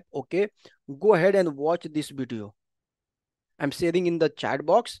roadmap, okay, go ahead and watch this video. I'm sharing in the chat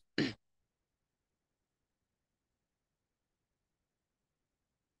box.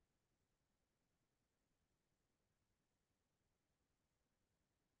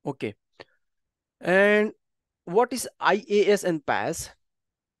 Okay. And what is IaaS and PaaS?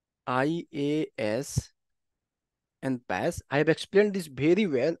 IaaS and PaaS. I have explained this very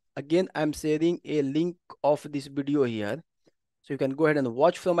well. Again, I'm sharing a link of this video here. So you can go ahead and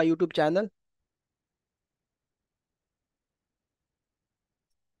watch from my YouTube channel.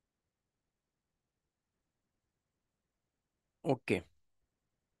 Okay.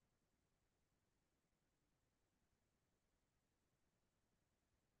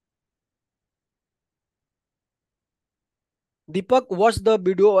 Deepak, watch the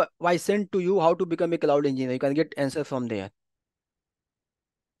video I sent to you, how to become a cloud engineer. You can get answer from there.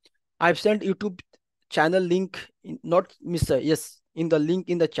 I've sent YouTube channel link, not Mr. Yes, in the link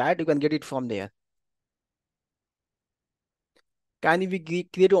in the chat, you can get it from there. Can we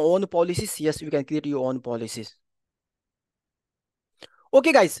create your own policies? Yes, we can create your own policies.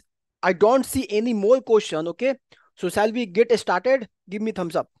 Okay, guys, I don't see any more question. Okay, so shall we get started? Give me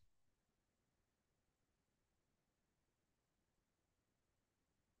thumbs up.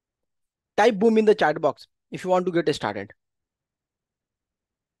 Type boom in the chat box if you want to get started.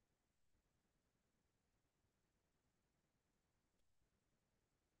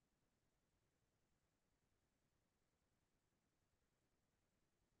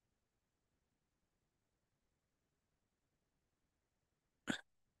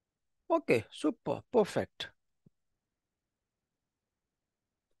 Okay, super, perfect.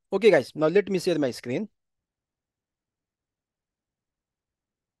 Okay, guys, now let me share my screen.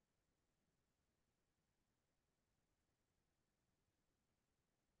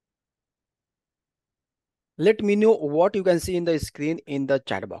 Let me know what you can see in the screen in the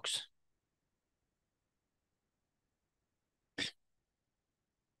chat box.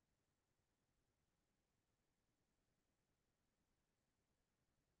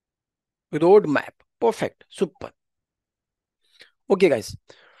 Roadmap, perfect, super. Okay, guys,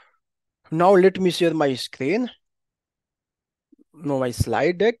 now let me share my screen. Now my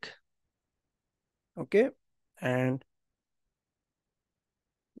slide deck. Okay, and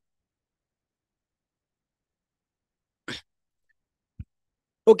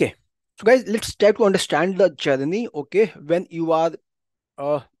okay. So guys, let's try to understand the journey. Okay, when you are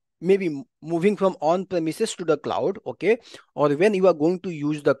uh, maybe moving from on premises to the cloud, okay, or when you are going to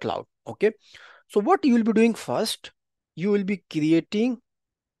use the cloud, okay. So what you will be doing first, you will be creating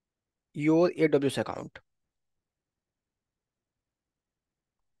your AWS account,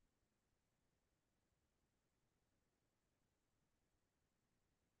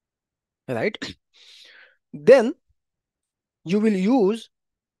 right? Then you will use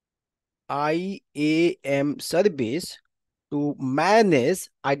IAM service to manage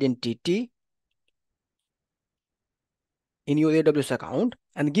identity in your AWS account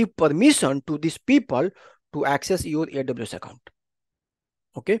and give permission to these people to access your AWS account.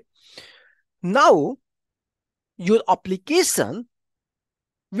 Okay. Now your application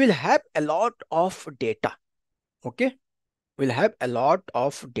will have a lot of data. Okay. Will have a lot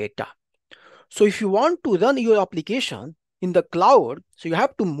of data. So if you want to run your application in the cloud, so you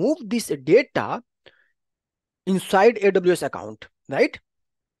have to move this data inside AWS account, right?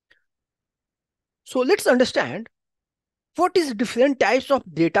 So let's understand what is different types of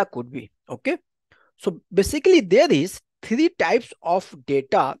data could be. Okay. So basically there is three types of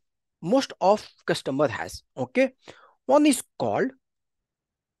data most of customer has. Okay. One is called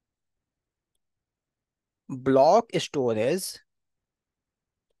block storage.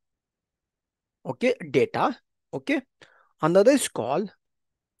 Okay. Data. Okay. Another is called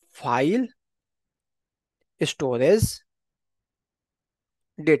file storage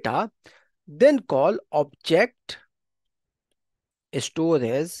data. Then call object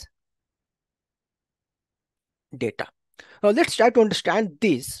storage data. Now let's try to understand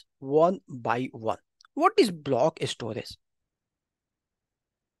this one by one. What is block storage?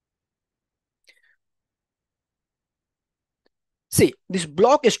 See, this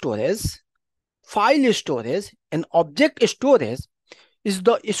block storage, file storage, and object storage is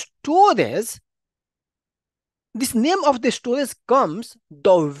the storage. This name of the storage comes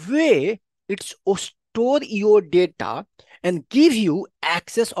the way it's store your data and give you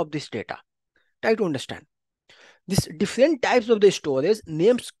access of this data. Try to understand. These different types of the storage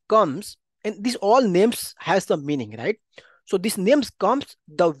names comes, and these all names has the meaning, right? So this names comes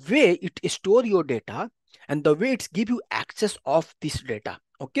the way it store your data and the way it give you access of this data.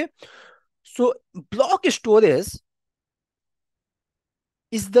 Okay. So block storage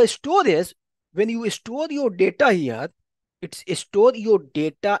is the storage. When you store your data here, it's store your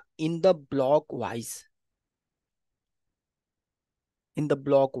data in the block wise. In the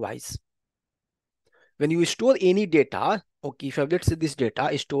block wise. When you store any data, okay, if I let's say this data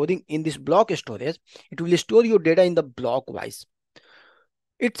is storing in this block storage, it will store your data in the block wise.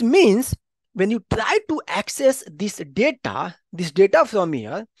 It means when you try to access this data from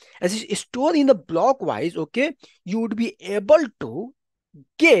here, as it's stored in the block wise, okay, you would be able to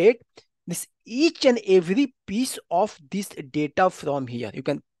get this each and every piece of this data from here. You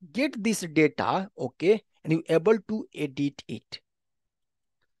can get this data, okay, and you're able to edit it.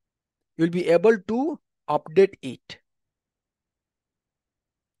 You'll be able to update it.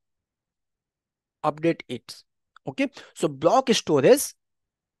 Update it. Okay. So block storage,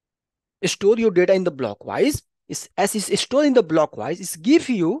 store your data in the block wise. As is stored in the block wise, it give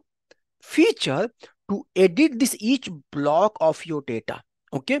you feature to edit this each block of your data.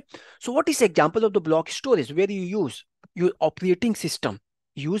 Okay. So what is example of the block storage where you use your operating system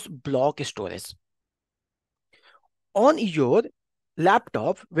use block storage on your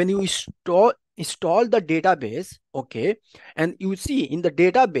laptop when you install the database, okay, and you see in the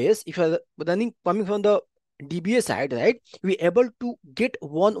database if you're running coming from the DBA side, right, we able to get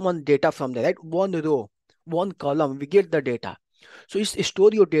one data from there, right, one row, one column, we get the data. So it's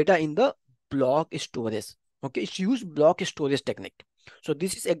store your data in the block storage. Okay, it's use block storage technique. So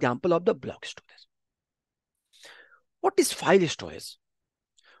this is example of the block storage. What is file storage?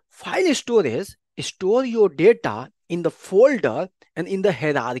 File storage store your data in the folder and in the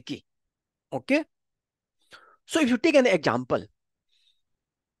hierarchy. Okay. So if you take an example,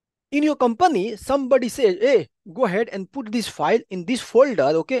 in your company, somebody says, hey, go ahead and put this file in this folder,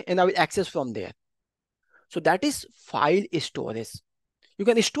 okay, and I will access from there. So that is file storage. You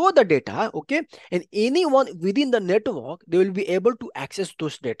can store the data, okay, and anyone within the network, they will be able to access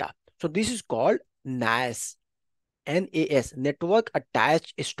those data. So this is called NAS, NAS, network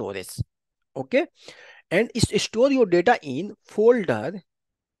attached storage, okay, and store your data in folder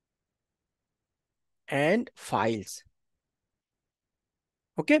and files.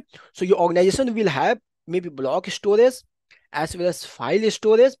 Okay, so your organization will have maybe block storage as well as file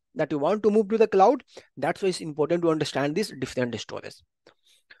storage that you want to move to the cloud. That's why it's important to understand this different storage.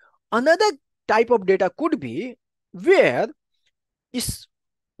 Another type of data could be where is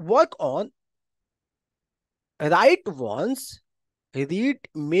work on write once, read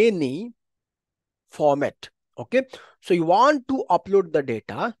many format. Okay, so you want to upload the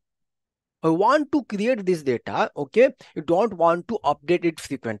data, or want to create this data. Okay, you don't want to update it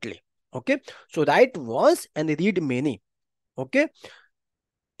frequently. Okay, so write once and read many. Okay,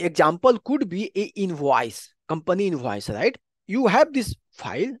 example could be a invoice, company invoice, right? You have this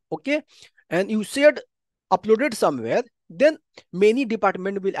file, okay, and you said uploaded somewhere, then many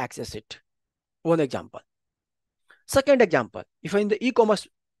department will access it. One example. Second example, if you're in the e-commerce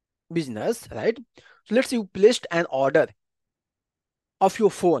business, right? So let's say you placed an order of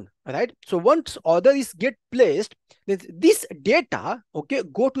your phone, right? So once order is get placed, then this data, okay,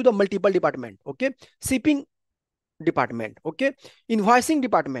 go to the multiple department, okay, shipping department, okay, invoicing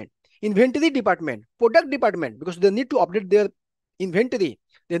department, inventory department, product department, because they need to update their inventory,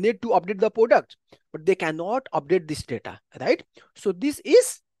 they need to update the product, but they cannot update this data, right? So this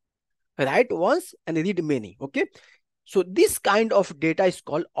is write once and read many. Okay, so this kind of data is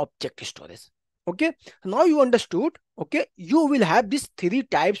called object storage. Okay, now you understood. Okay, you will have these three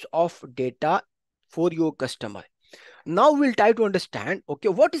types of data for your customer. Now we'll try to understand, okay,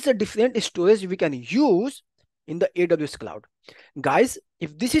 what is the different storage we can use in the AWS cloud. Guys,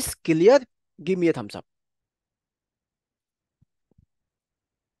 if this is clear, give me a thumbs up.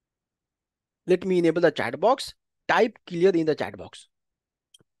 Let me enable the chat box. Type clear in the chat box.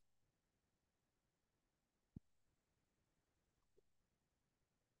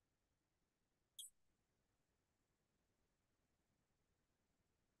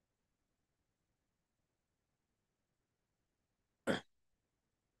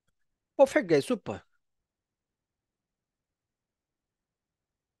 Perfect, guys. Super.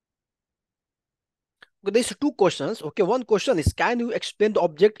 There's two questions. Okay, one question is, can you explain the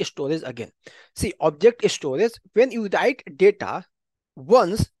object storage again? See, object storage, when you write data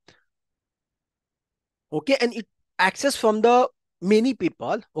once, okay, and it access from the many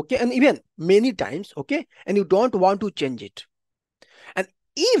people, okay, and even many times, okay, and you don't want to change it. And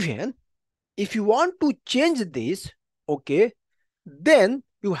even if you want to change this, okay, then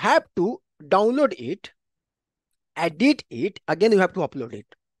you have to download it, edit it, again you have to upload it.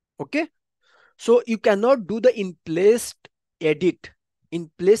 Okay, so you cannot do the in place edit,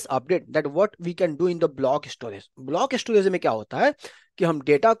 in place update, that what we can do in the block storage. block storage में क्या होता है कि हम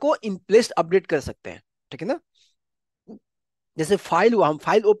data को in place update कर सकते हैं, ठीक है ना? जैसे फाइल हुआ, हम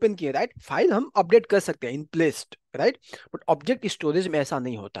फाइल ओपन किए, राइट, फाइल हम अपडेट कर सकते हैं इन placed, right, but object storage में ऐसा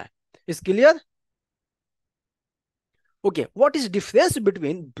नहीं होता है. Is clear? Okay, what is difference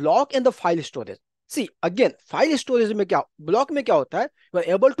between block and the file storage? See again, file storage में क्या, ब्लॉक में क्या होता है, you are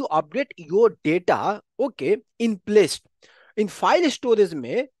able to update your data, okay, in place. In file storage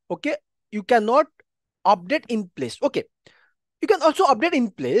में, okay, you cannot update in place. Okay, you can also update in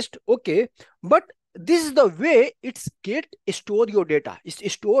place, okay, but this is the way it's get store your data.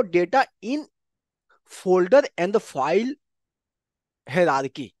 It's store data in folder and the file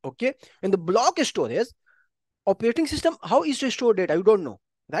hierarchy. Okay, in the block storage, operating system, how is to store data? You don't know,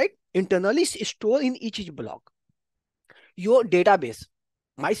 right? Internally store in each block. Your database,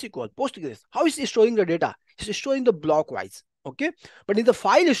 MySQL, Postgres, how is it storing the data? It's storing the block wise. Okay, but in the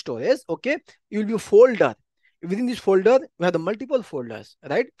file storage, okay, you will be a folder. Within this folder, we have the multiple folders,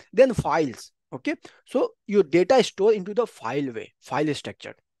 right? Then files. Okay, so your data is stored into the file way, file is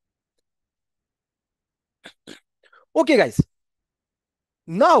structured. Okay, guys.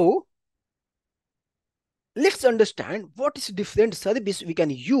 Now let's understand what is different service we can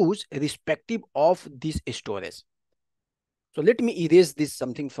use respective of this storage. So let me erase this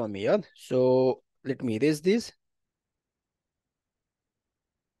something from here. So let me erase this.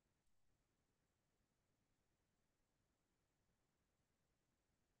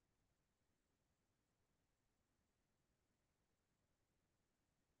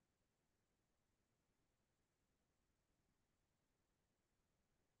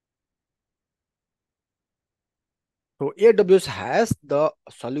 So AWS has the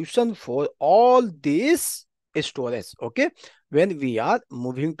solution for all these storage, okay, when we are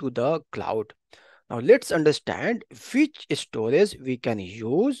moving to the cloud. Now let's understand which storage we can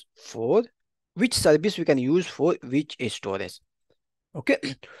use for which service we can use for which storage. Okay,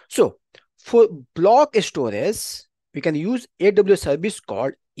 so for block storage, we can use AWS service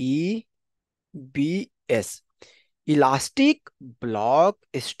called EBS, Elastic Block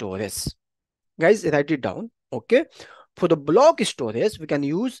Storage. Guys, write it down. Okay, for the block storage, we can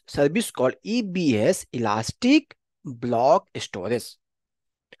use service called EBS, Elastic Block Storage.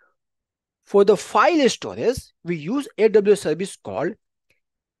 For the file storage, we use AWS service called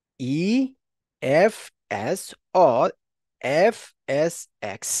EFS or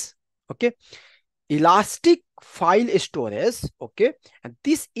FSX. Okay, Elastic File Storage. Okay, and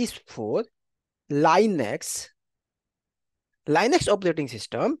this is for Linux operating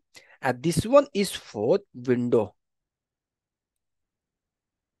system, and this one is for Windows,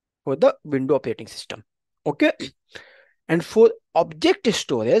 for the Windows operating system. Okay, and for object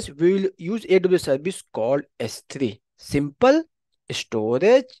storage, we will use AWS service called S3, Simple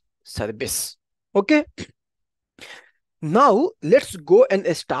Storage Service. Okay, now let's go and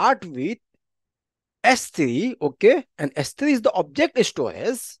start with S3. Okay, and S3 is the object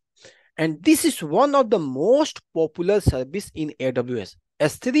storage, and this is one of the most popular service in AWS.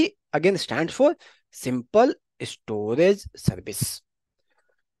 S3 again stands for Simple Storage Service.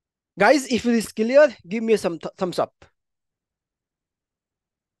 Guys, if it is clear, give me some thumbs up.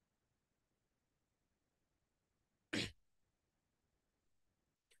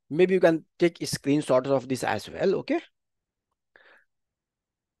 Maybe you can take screenshots of this as well. Okay,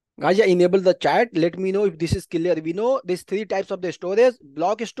 guys, enable the chat. Let me know if this is clear. We know these three types of the storage: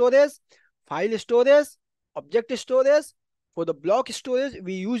 block storage, file storage, object storage. For the block storage,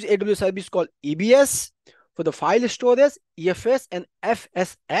 we use AWS service called EBS. For the file storage, EFS and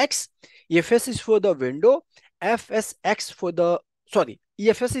FSX. EFS is for the window, FSX for the, sorry,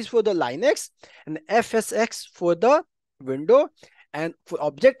 EFS is for the Linux, and FSX for the window. And for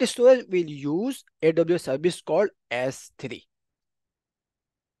object storage, we'll use AWS service called S3.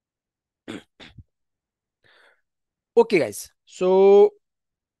 Okay, guys. So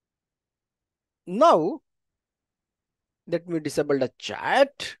now let me disable the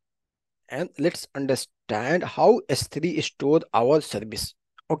chat and let's understand how S3 stored our service.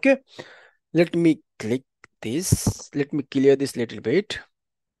 Okay, let me click this. Let me clear this little bit.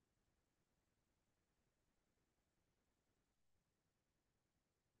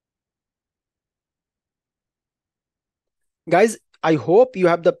 Guys, I hope you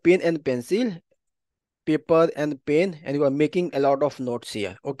have the pen and pencil, paper and pen, and you are making a lot of notes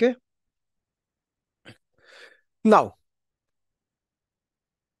here. Okay, now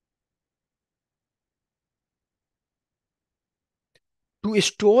to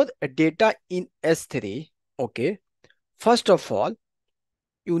store data in S3, okay, first of all,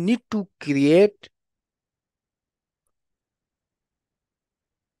 you need to create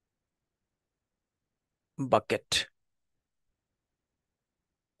bucket.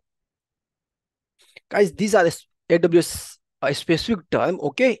 Guys, these are AWS a specific term.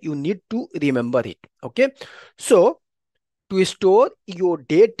 Okay, you need to remember it. Okay, so to store your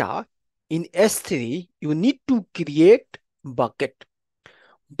data in S3, you need to create bucket.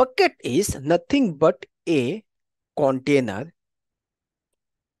 Bucket is nothing but a container.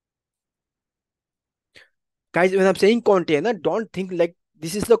 Guys, when I'm saying container, don't think like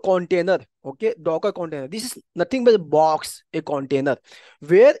this is the container, okay, Docker container. This is nothing but a box, a container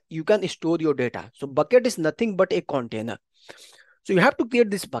where you can store your data. So bucket is nothing but a container. So you have to create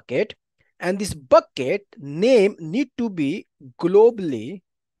this bucket, and this bucket name need to be globally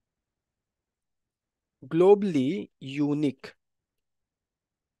unique.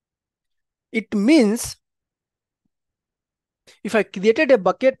 It means if I created a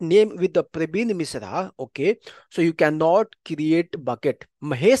bucket name with the Pravin Mishra, okay, so you cannot create bucket.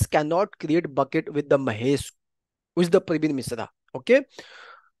 Mahesh cannot create bucket with the Mahesh, who is the Pravin Mishra, okay.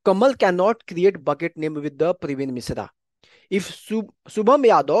 Kamal cannot create bucket name with the Pravin Mishra. If Subham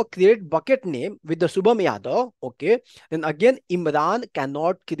Yadav create bucket name with the Subham Yadav, okay, then again Imran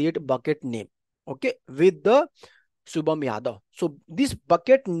cannot create bucket name, okay, with the Subham Yadav. So this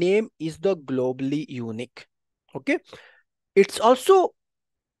bucket name is the globally unique, okay. It's also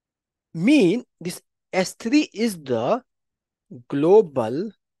mean this S3 is the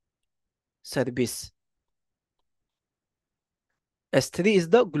global service. S3 is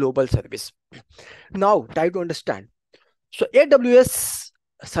the global service. Now try to understand. So AWS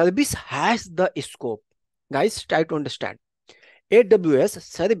service has the scope. Guys, try to understand. AWS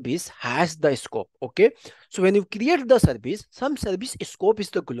service has the scope. Okay. So when you create the service, some service scope is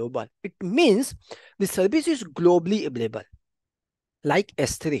the global. It means the service is globally available. Like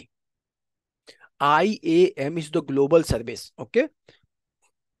S3. IAM is the global service. Okay.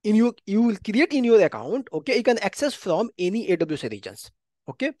 You will create in your account. Okay. You can access from any AWS regions.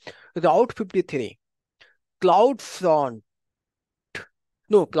 Okay. Route 53. CloudFront.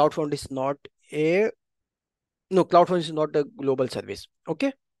 No, CloudFront is not a no, CloudFront is not a global service.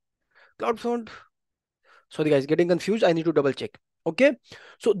 Okay. CloudFront. Sorry guys, getting confused. I need to double check. Okay.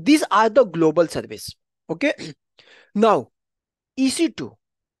 So these are the global service. Okay. Now EC2.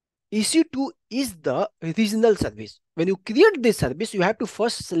 EC2 is the regional service. When you create this service, you have to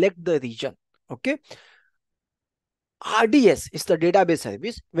first select the region. Okay. RDS is the database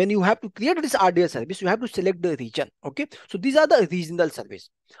service. When you have to create this RDS service, you have to select the region. Okay. So these are the regional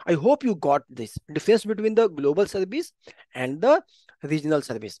service. I hope you got this difference between the global service and the regional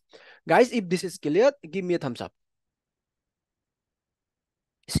service. Guys, if this is clear, give me a thumbs up.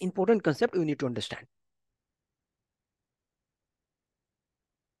 It's an important concept you need to understand.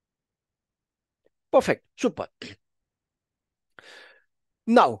 Perfect. Super.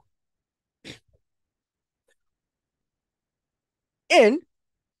 Now, and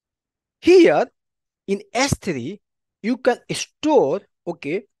here in S3, you can store,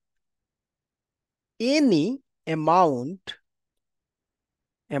 okay, any amount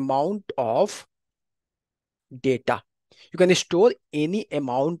of data. You can store any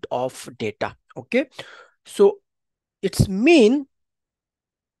amount of data. Okay. So it's mean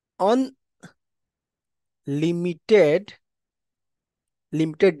unlimited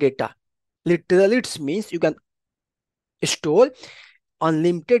data. Literally, it means you can store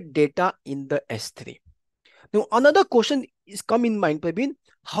unlimited data in the S3. Now, another question is come in mind, Pravin.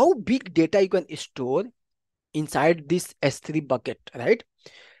 How big data you can store inside this S3 bucket, right?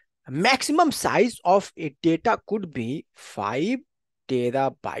 Maximum size of a data could be 5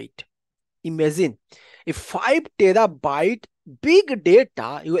 terabyte. Imagine if 5 terabyte big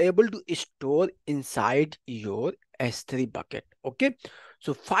data you are able to store inside your S3 bucket. Okay.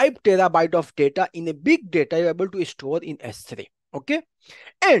 So 5 terabyte of data in a big data you're able to store in S3. Okay.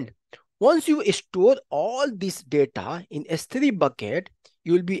 And once you store all this data in S3 bucket,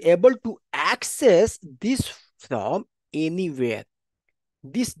 you will be able to access this from anywhere.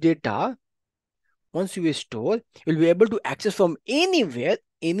 This data, once you store, you'll be able to access from anywhere,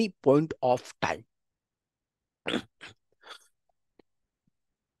 any point of time.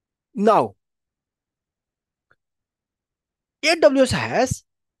 Now, AWS has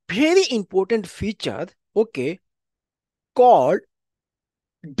very important feature, okay, called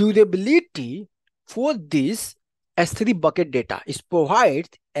durability for this S3 bucket data. It provides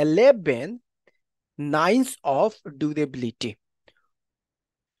 11 nines of durability.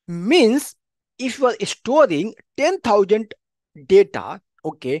 Means if you are storing 10,000 data,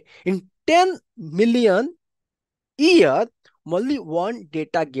 okay, in 10 million year, only one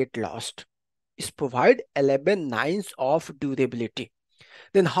data get lost. Is provide 11 nines of durability.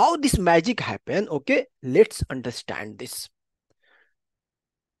 Then how this magic happen? Okay, let's understand this.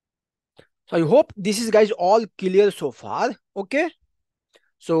 So I hope this is guys all clear so far. Okay.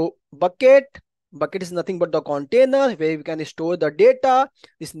 So bucket is nothing but the container where we can store the data.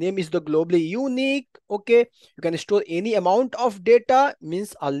 This name is the globally unique. Okay. You can store any amount of data,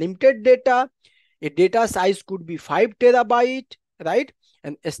 means unlimited data. A data size could be 5 terabyte, right?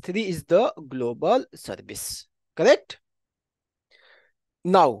 And S3 is the global service, correct?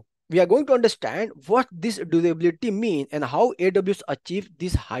 Now, we are going to understand what this durability means and how AWS achieve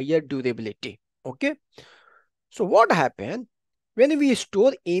this higher durability. Okay. So what happened when we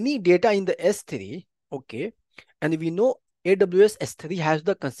store any data in the S3, okay, and we know AWS S3 has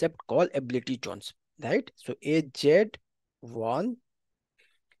the concept called ability zones, right? So AZ1,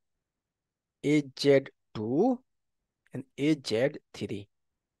 AZ2, and AZ3.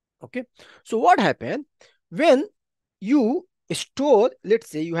 Okay. So what happened when you store, let's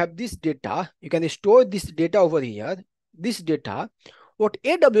say you have this data, you can store this data over here, this data. What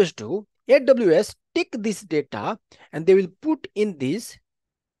AWS do, AWS take this data and they will put in this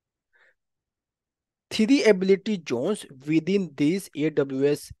 3 ability zones within this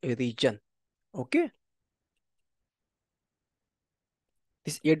AWS region. Okay.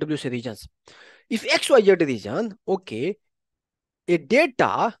 This AWS regions. If XYZ region, okay, a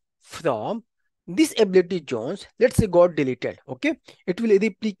data from this ability zones, let's say got deleted. Okay. It will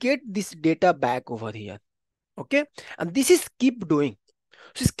replicate this data back over here. Okay. And this is keep doing.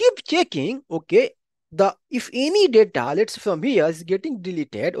 So keep checking. Okay. if any data, let's say from here is getting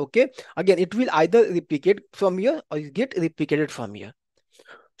deleted, okay, again it will either replicate from here or get replicated from here.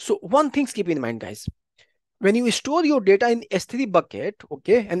 So one thing keep in mind, guys, when you store your data in S3 bucket,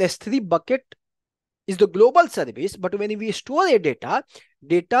 okay, and S3 bucket is the global service, but when we store a data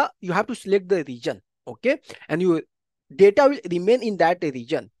you have to select the region, okay, and your data will remain in that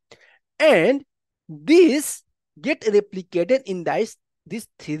region, and this get replicated in these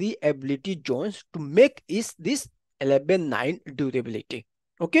three ability zones to make is this 11.9 durability.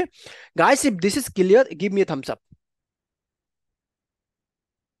 Okay, guys, if this is clear, give me a thumbs up.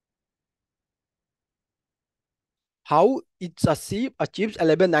 How it achieves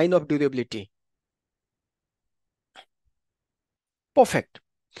 11.9 of durability. Perfect.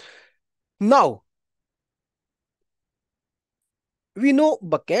 Now we know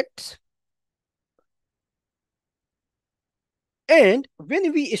buckets, and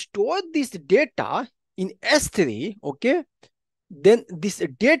when we store this data in S3, okay, then this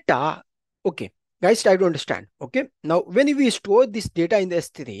data, okay, guys, try to understand. Okay, now when we store this data in the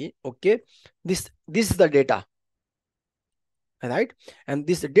S3, okay, this is the data, right? And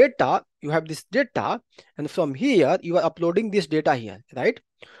this data, you have this data, and from here you are uploading this data here, right?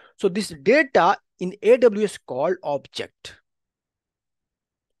 So this data in AWS called object.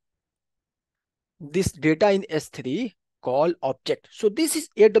 This data in S3 called object. So this is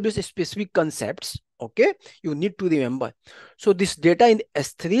AWS specific concepts, okay, you need to remember. So this data in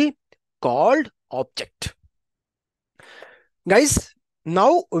S3 called object. Guys,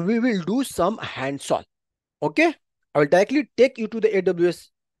 now we will do some hands-on, okay. I will directly take you to the AWS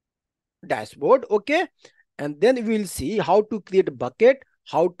dashboard, okay, and then we will see how to create a bucket,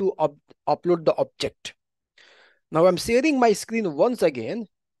 how to upload the object. Now I'm sharing my screen once again,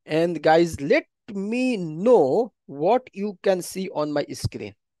 and guys, let me know what you can see on my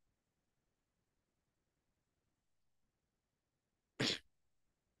screen.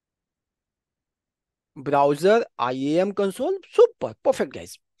 Browser, IAM console, super, perfect,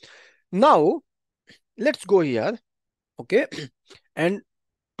 guys. Now let's go here, okay, and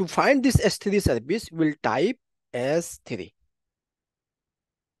to find this S3 service, we'll type S3.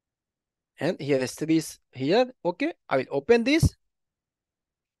 And here S3 is here, okay. I will open this.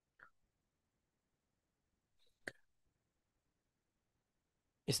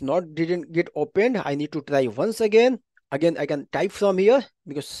 It's not, didn't get opened. I need to try once again. Again, I can type from here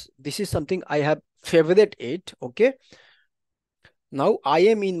because this is something I have favorite it, okay. Now I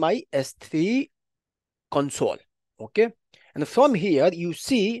am in my S3 console, okay. And from here, you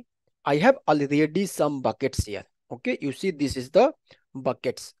see, I have already some buckets here, okay. You see, this is the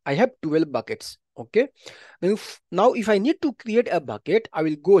buckets. I have 12 buckets, okay. Now if I need to create a bucket, I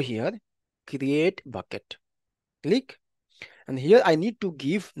will go here, create bucket, click, and here I need to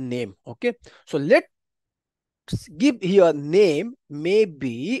give name, okay. So let's give here name,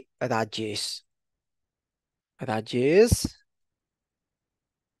 maybe Rajesh. Rajesh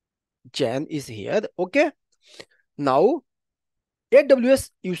Jan is here, okay. Now AWS,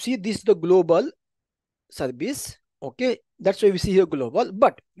 you see, this is the global service, okay. That's why we see here global,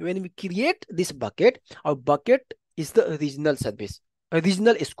 but when we create this bucket, our bucket is the regional service, a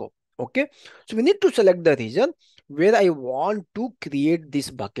regional scope, okay. So we need to select the region where I want to create this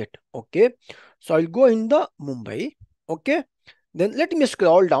bucket, okay. So I'll go in the Mumbai, okay. Then let me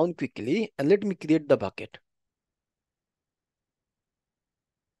scroll down quickly and let me create the bucket.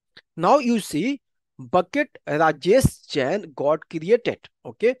 Now you see bucket Rajesh Jain got created,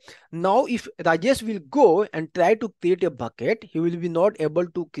 okay. Now if Rajesh will go and try to create a bucket, he will be not able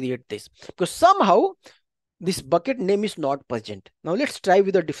to create this because somehow this bucket name is not present. Now let's try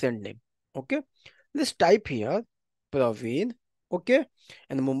with a different name, okay. Let's type here Pravin, okay,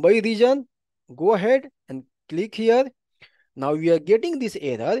 and Mumbai region. Go ahead and click here. Now we are getting this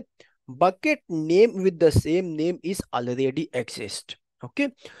error. Bucket name with the same name is already exist,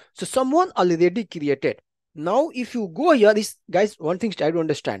 okay. So someone already created. Now if you go here, this guys, one thing try to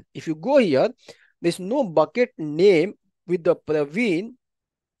understand. If you go here, there's no bucket name with the Pravin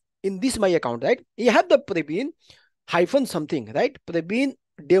in this my account, right? You have the Pravin hyphen something, right? Pravin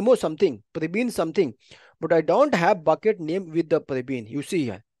demo something, Pravin something, but I don't have bucket name with the Pravin. You see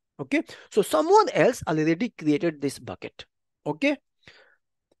here, okay. So someone else already created this bucket, okay.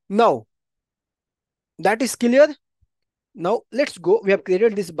 Now that is clear. Now let's go. We have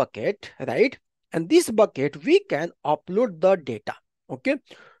created this bucket, right? And this bucket, we can upload the data, okay.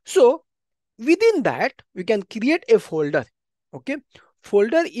 So within that, we can create a folder, okay.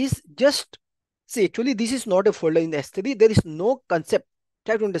 Folder is just, see, actually this is not a folder in S3. There is no concept.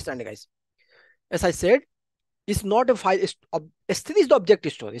 Try to understand, guys. As I said, it's not a file. S3 is the object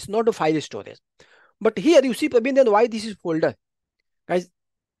storage. It's not a file storage. But here you see, Pravin, then why this is folder? Guys,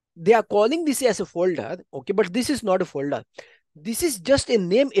 they are calling this as a folder, okay, but this is not a folder. This is just a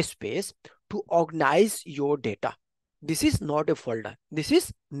namespace to organize your data. This is not a folder. This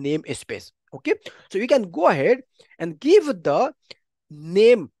is namespace. Okay. So you can go ahead and give the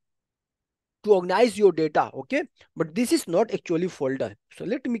name to organize your data. Okay. But this is not actually folder. So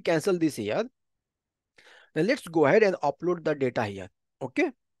let me cancel this here. Then let's go ahead and upload the data here.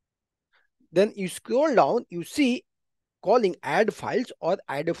 Okay. Then you scroll down, you see calling add files or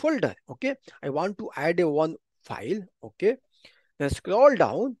add a folder. Okay. I want to add a one file. Okay. Then scroll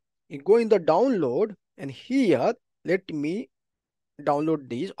down, you go in the download, and here let me download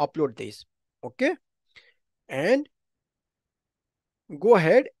these, upload these. Okay. And go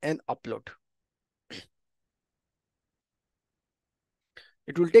ahead and upload.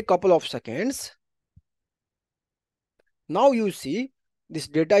 It will take a couple of seconds. Now you see this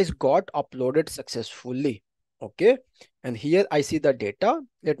data is got uploaded successfully. Okay. And here I see the data.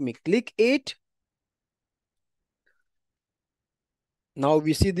 Let me click it. Now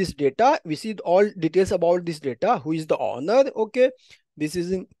we see this data. We see all details about this data. Who is the owner? Okay. This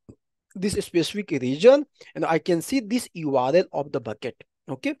is in this specific region, and I can see this URL of the bucket.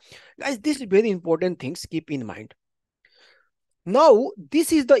 Okay. Guys, this is very important things. Keep in mind. Now,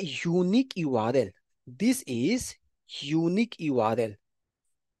 this is the unique URL. This is unique URL.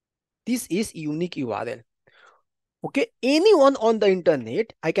 This is unique URL. Okay, anyone on the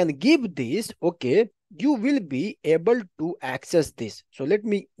internet, I can give this. Okay, you will be able to access this. So let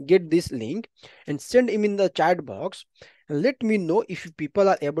me get this link and send him in the chat box, and let me know if people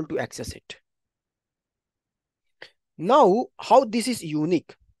are able to access it. Now, how this is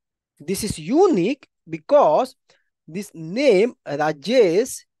unique? This is unique because this name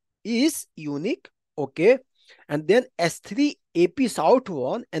Rajesh is unique. Okay, and then S3 AP South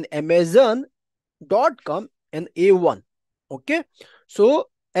 1 and Amazon.com and A1. Okay, so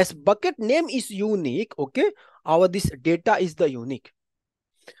as bucket name is unique, okay, our this data is the unique.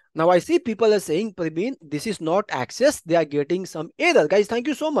 Now I see people are saying, Pravin, this is not access. They are getting some error. Guys, thank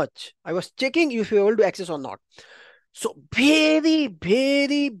you so much. I was checking if you're able to access or not. So very,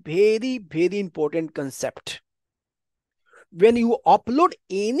 very, very, very important concept. When you upload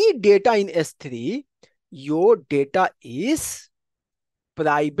any data in S3, your data is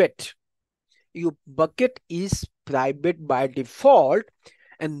private. Your bucket is private by default,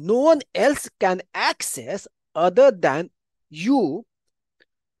 and no one else can access other than you,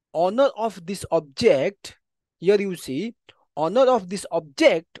 owner of this object. Here you see owner of this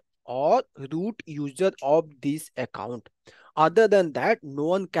object or root user of this account. Other than that, no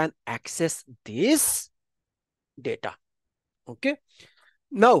one can access this data. Okay.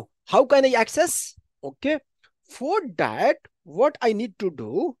 Now, how can I access? Okay. For that, what I need to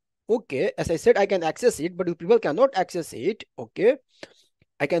do, okay, as I said, I can access it, but if people cannot access it, okay,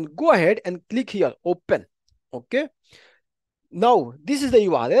 I can go ahead and click here, open. Okay. Now, this is the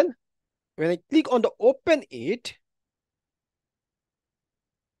URL. When I click on the open it,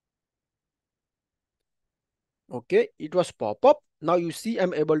 okay, it was pop up. Now you see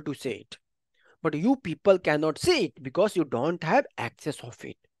I'm able to say it, but you people cannot see it because you don't have access of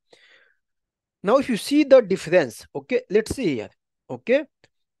it. Now, if you see the difference, okay, let's see here. Okay,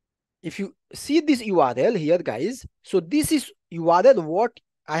 if you see this URL here, guys, so this is URL what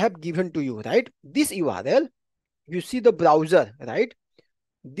I have given to you, right? This URL, you see the browser, right?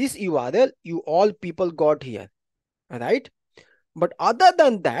 This URL you all people got here, right? But other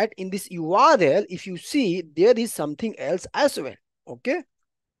than that, in this URL, if you see, there is something else as well. Okay,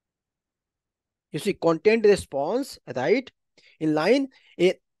 you see content response, right? In line,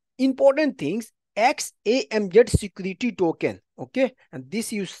 important things, XAMZ security token. Okay, and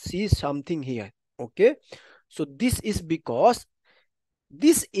this you see something here. Okay, so this is because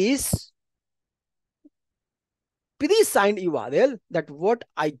this is pre-signed URL that what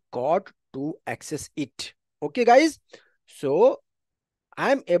I got to access it. Okay, guys, so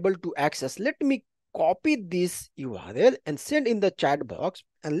I'm able to access. Let me copy this URL and send in the chat box,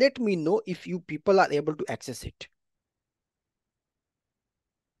 and let me know if you people are able to access it.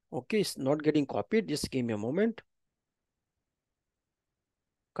 Okay, it's not getting copied. Just give me a moment.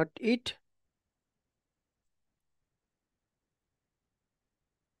 Cut it.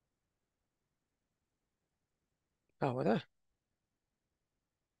 क्या हो रहा है?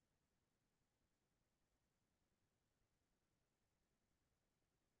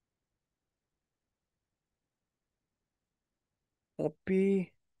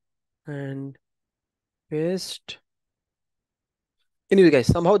 Copy and paste. Anyway, guys,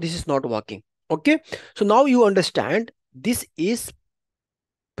 somehow this is not working. Okay, so now you understand this is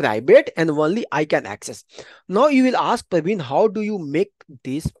private and only I can access. Now you will ask, Pravin, how do you make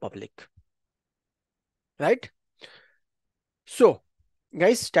this public? Right? So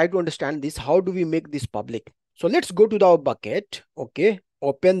guys, try to understand this. How do we make this public? So let's go to our bucket. Okay.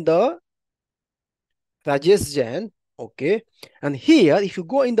 Open the Rajesh Jain. Okay. And here, if you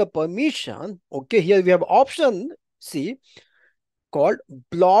go in the permission, okay, here we have option C called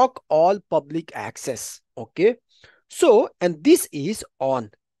block all public access. Okay. So, and this is on.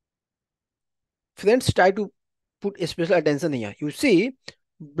 Friends, try to put a special attention here. You see,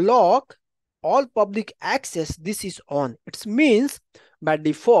 block all public access, this is on. It means by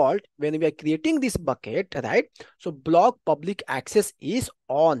default, when we are creating this bucket, right? So block public access is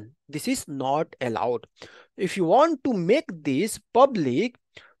on. This is not allowed. If you want to make this public,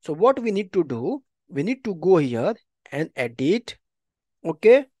 so what we need to do, we need to go here and edit,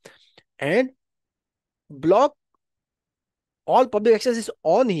 okay, and block all public access is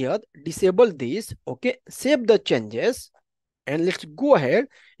on here. Disable this, okay, save the changes, and let's go ahead.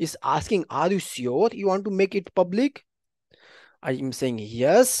 Is asking, are you sure you want to make it public? I am saying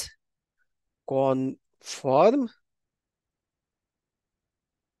yes. Confirm.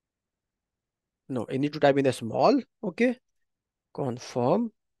 No, I need to type in a small, okay.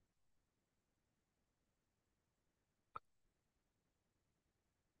 Confirm.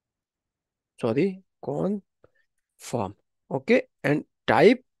 Sorry, confirm. Okay, and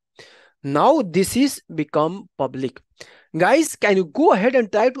type. Now this is become public. Guys, can you go ahead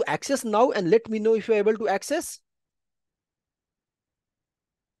and try to access now and let me know if you're able to access?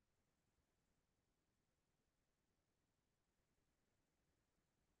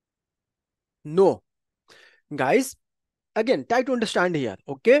 No. Guys, again, try to understand here,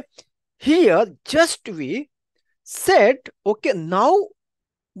 okay? Here, just we said, okay, now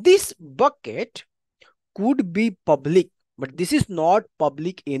this bucket could be public, but this is not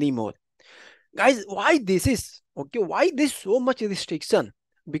public anymore. Guys, why this is? Okay, why this so much restriction?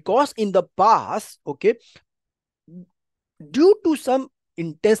 Because in the past, okay, due to some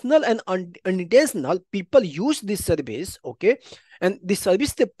intentional and unintentional, people use this service, okay, and this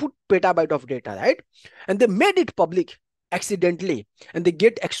service they put petabyte of data, right, and they made it public accidentally, and they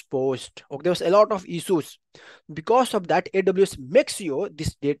get exposed. Okay, there was a lot of issues. Because of that, AWS makes sure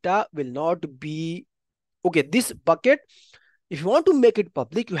this data will not be, okay, this bucket, if you want to make it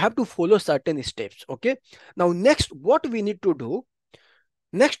public, you have to follow certain steps. Okay, now next, what we need to do,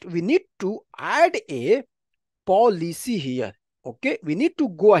 next we need to add a policy here. Okay, we need to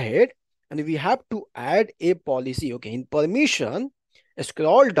go ahead and we have to add a policy. Okay, in permission,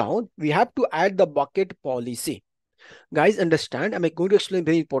 scroll down, we have to add the bucket policy. Guys, understand, I'm going to explain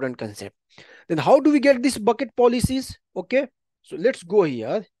very important concept. Then how do we get this bucket policies? Okay, so let's go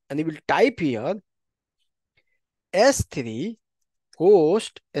here and we will type here S3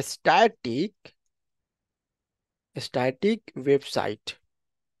 host static website.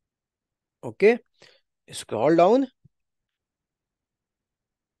 Okay, scroll down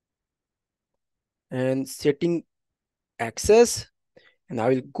and setting access, and I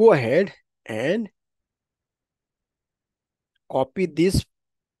will go ahead and copy this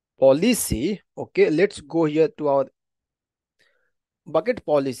policy. Okay, let's go here to our bucket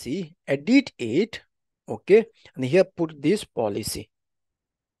policy, edit it, okay, and here put this policy.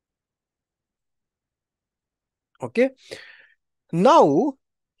 Okay, now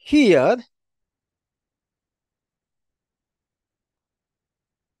here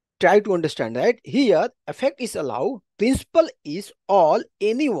try to understand, right? Here effect is allow, principal is all,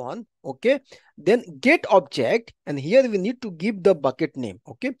 anyone, okay, then get object, and here we need to give the bucket name.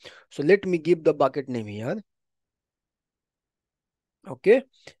 Okay, so let me give the bucket name here. Okay,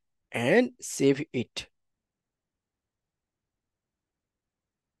 and save it.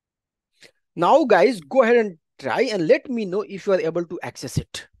 Now guys, go ahead and try and let me know if you are able to access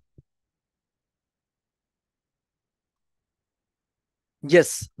it.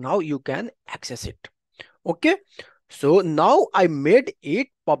 Yes, now you can access it. Okay, so now I made it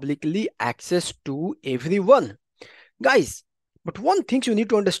publicly access to everyone. Guys, but one thing you need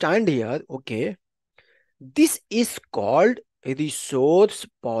to understand here, okay, this is called resource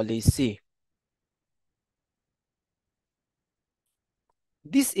policy.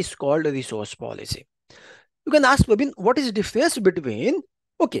 This is called a resource policy. You can ask, Pravin, what is the difference between,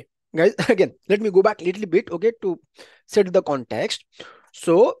 okay, guys, again, let me go back a little bit, okay, to set the context.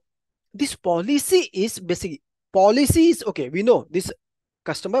 So this policy is basically, policy is, okay, we know this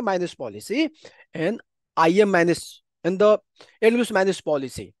customer minus policy and IM minus and the AWS minus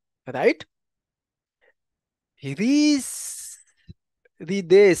policy, right? Rides,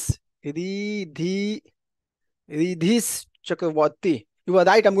 Rides, Ridhi, Ridhis Chakravarti. You are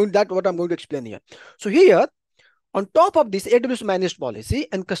right. What I'm going to explain here. So here, on top of this AWS managed policy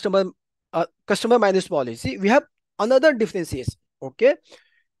and customer managed policy, we have another differentiation. Okay,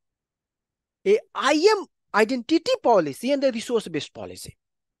 a IAM identity policy and a resource based policy.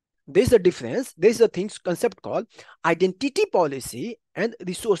 There's a difference. There's a things concept called identity policy and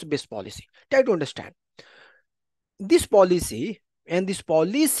resource based policy. Try to understand this policy, and this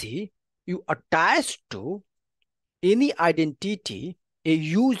policy you attach to any identity, a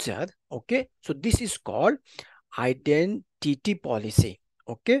user. Okay, so this is called identity policy.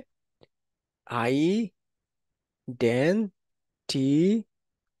 Okay, identity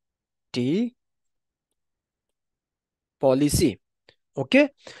policy. Okay,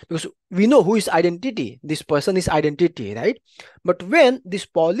 because we know who is identity, this person is identity, right? But when this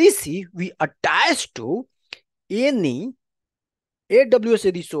policy we attach to any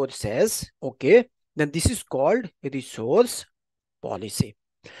AWS resources, okay, then this is called resource policy.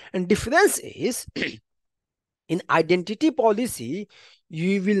 And difference is in identity policy,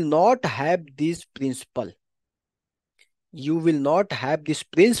 you will not have this principle. You will not have this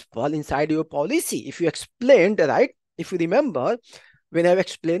principle inside your policy. If you explained, right? If you remember, when I was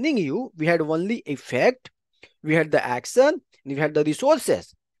explaining you, we had only effect, we had the action, and we had the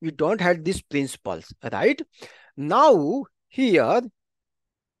resources. We don't have these principles, right? Now, here,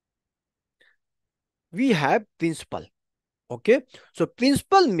 we have principle. Okay. So,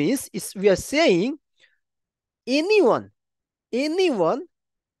 principle means is we are saying anyone, this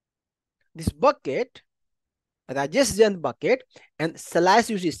bucket, Rajesh Jan bucket, and slash,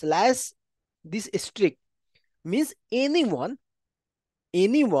 you see, slash this strict means anyone,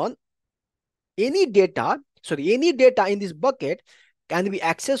 any data in this bucket can be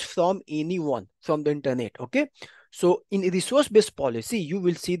accessed from anyone from the internet. Okay, so in resource based policy you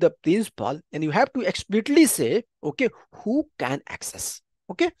will see the principle and you have to explicitly say, okay, who can access.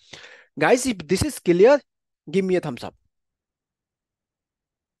 Okay guys, if this is clear, give me a thumbs up.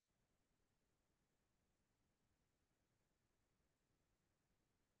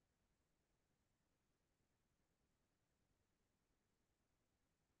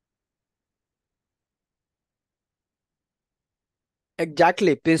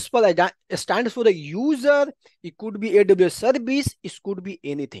 Exactly. Principal stands for the user. It could be AWS service. It could be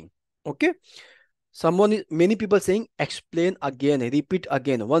anything. Okay. Many people saying explain again, repeat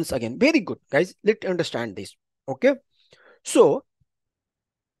again, once again. Very good, guys. Let's understand this. Okay. So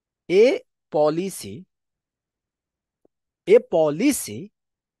a policy,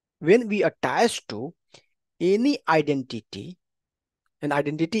 when we attach to any identity, and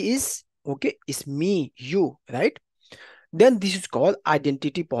identity is, okay, is me, you, right? Then this is called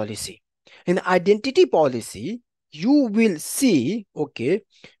identity policy. In identity policy, you will see, okay,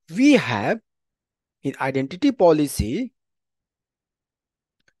 we have in identity policy,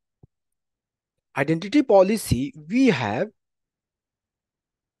 we have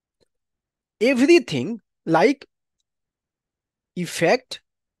everything like effect,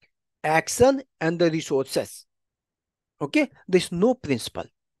 action, and the resources. Okay, there's no principle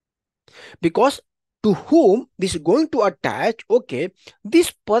because to whom this is going to attach, okay,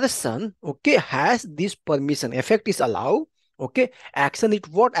 this person, okay, has this permission. Effect is allowed, okay, action is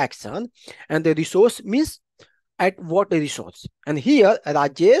what action, and the resource means at what resource. And here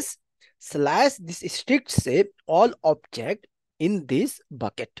Rajesh slash this strict say all object in this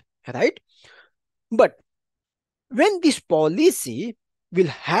bucket, right? But when this policy will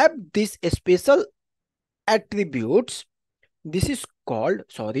have this special attributes, this is called,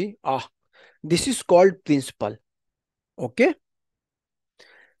 this is called principle. Okay,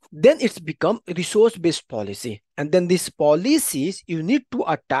 then it's become resource based policy, and then these policies you need to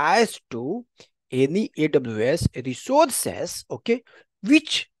attach to any AWS resources, okay,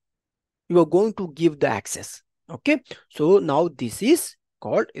 which you are going to give the access. Okay, so now this is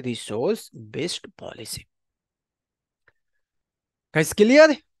called resource based policy. Guys,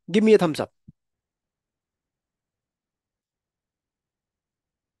 clear? Give me a thumbs up.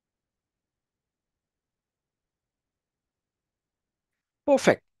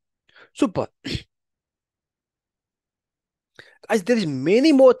 Perfect. Super. Guys, there is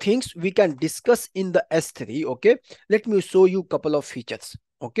many more things we can discuss in the S3. Okay, let me show you a couple of features.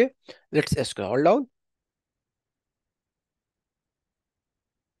 Okay, let's scroll down.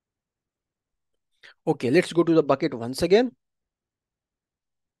 Okay, let's go to the bucket once again.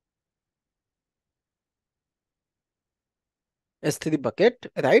 S3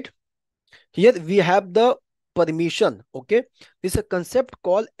 bucket, right? Here we have the permission. Okay, this is a concept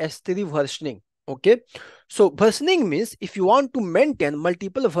called S3 versioning. Okay, so versioning means if you want to maintain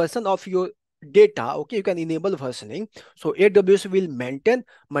multiple version of your data, okay, you can enable versioning. So AWS will maintain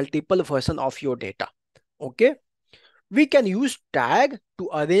multiple version of your data. Okay, we can use tag to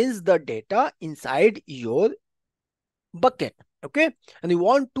arrange the data inside your bucket. Okay, and you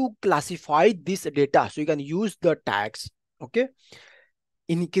want to classify this data, so you can use the tags. Okay,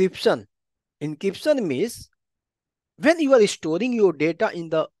 encryption means when you are storing your data in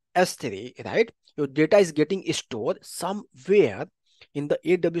the S3, right, your data is getting stored somewhere in the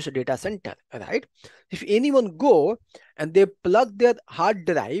AWS data center, right? If anyone go and they plug their hard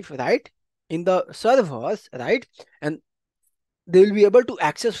drive, right, in the servers, right, and they will be able to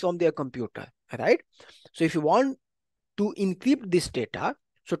access from their computer, right? So if you want to encrypt this data,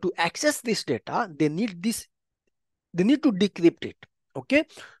 so to access this data, they need to decrypt it. Okay,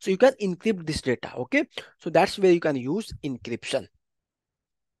 so you can encrypt this data. Okay, so that's where you can use encryption.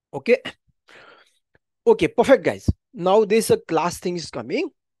 Okay, okay, perfect, guys. Now there's a class thing is coming,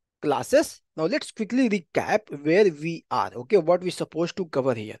 classes. Now let's quickly recap where we are. Okay, what we're supposed to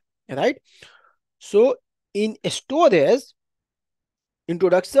cover here, right? So in storage,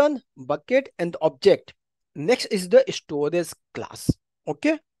 introduction, bucket, and object. Next is the storage class.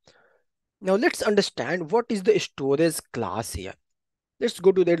 Okay, now let's understand what is the storage class here. Let's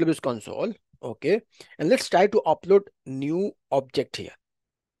go to the AWS console. Okay, and let's try to upload new object here.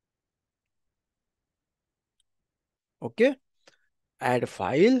 Okay, add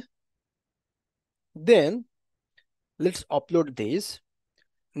file. Then let's upload this.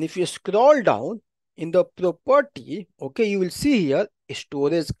 And if you scroll down in the property, okay, you will see here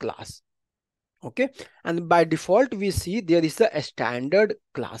storage class. Okay, and by default we see there is a standard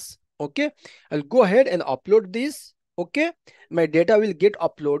class. Okay, I'll go ahead and upload this. Okay, my data will get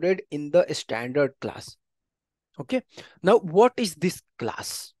uploaded in the standard class. Okay, now what is this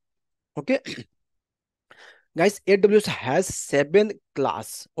class? Okay, guys, AWS has 7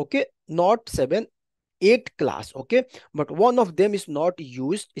 class. Okay, not 7, 8 class. Okay, but one of them is not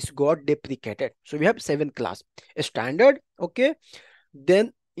used, is got deprecated. So we have 7 class. A standard, okay,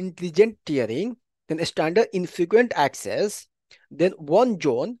 then intelligent tiering, then a standard infrequent access, then one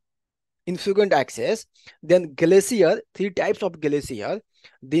zone infrequent access, then glacier, 3 types of glacier,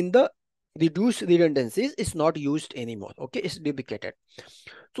 then the reduced redundancies is not used anymore. Okay, it's deprecated.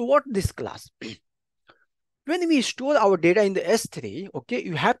 So what this class? When we store our data in the S3, okay,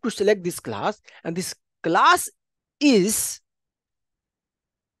 you have to select this class, and this class is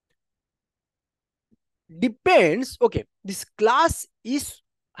depends. Okay, this classes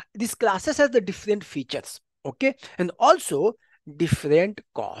has the different features. Okay, and also different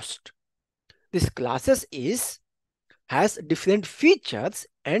cost. This classes has different features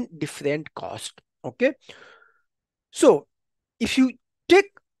and different cost. Okay, so if you take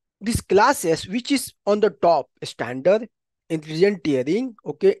these classes which is on the top, standard, intelligent tiering,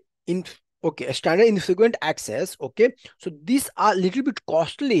 okay, in okay, standard infrequent access, okay, so these are little bit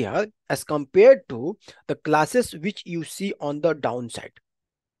costlier as compared to the classes which you see on the downside.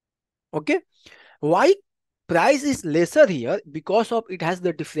 Okay, why price is lesser here? Because of it has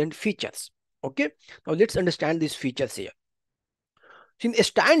the different features. Okay, now let's understand these features here. In a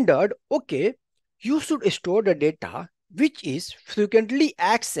standard, okay, you should store the data which is frequently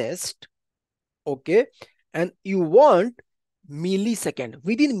accessed, okay, and you want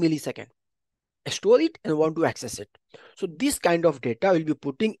within millisecond, store it and want to access it. So this kind of data will be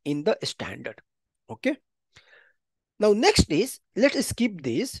putting in the standard. Okay, now next is, let's skip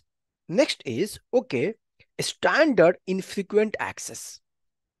this. Next is, okay, standard infrequent access.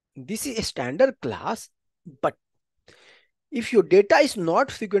 This is a standard class, but if your data is not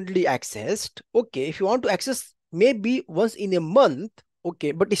frequently accessed, okay, if you want to access maybe once in a month,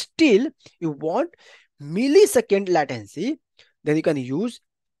 okay, but still you want millisecond latency, then you can use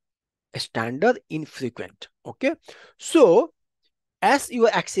a standard infrequent. Okay, so as you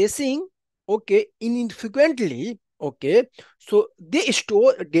are accessing, okay, infrequently, okay, so they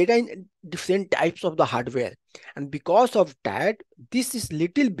store data in different types of the hardware, and because of that, this is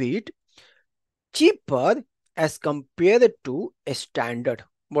little bit cheaper as compared to a standard.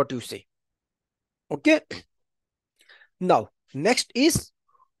 What you say? Okay, now next is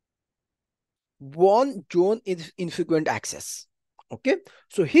one zone is infrequent access. Okay,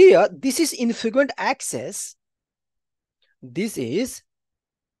 so here this is infrequent access. This is,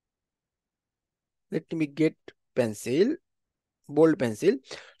 let me get pencil, bold pencil.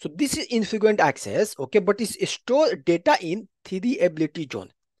 So this is infrequent access, okay, but it's store data in 3D ability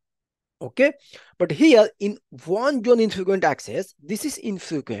zone. Okay, but here in one zone infrequent access, this is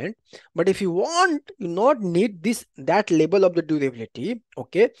infrequent, but if you not need this that level of the durability,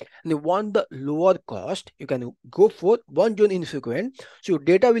 okay, and you want the lower cost, you can go for one zone infrequent. So your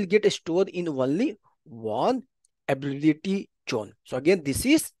data will get stored in only one availability zone. So again, this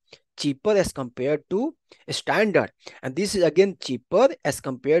is cheaper as compared to a standard, and this is again cheaper as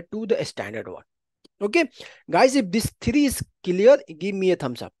compared to the standard one. Okay, guys, if this three is clear, give me a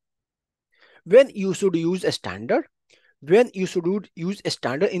thumbs up. When you should use a standard, when you should use a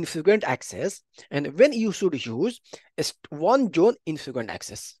standard infrequent access, and when you should use a one zone infrequent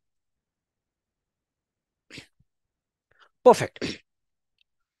access. Perfect.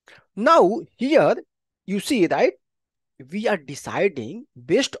 Now here you see, right, we are deciding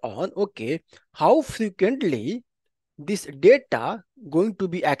based on, okay, how frequently this data going to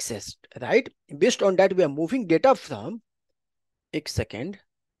be accessed, right? Based on that, we are moving data from, a second.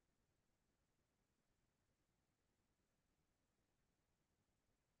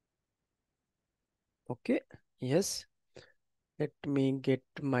 Okay, yes, let me get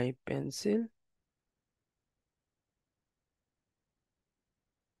my pencil.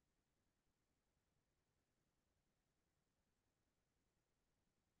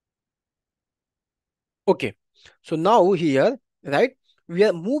 Okay, so now here, right, we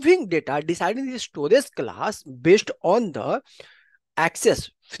are moving data, deciding the storage class based on the access,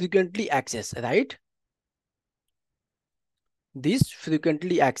 frequently access, right? This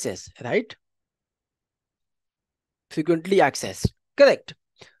frequently access, right? Frequently access, correct.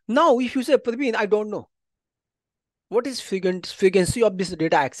 Now, if you say, Praveen, I don't know what is frequency of this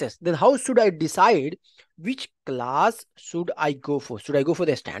data access, then how should I decide which class should I go for? Should I go for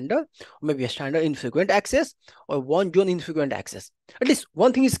the standard, or maybe a standard infrequent access, or one zone infrequent access? At least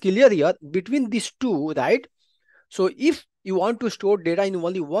one thing is clear here between these two, right? So if you want to store data in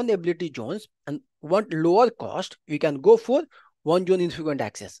only one ability zones and want lower cost, you can go for one zone infrequent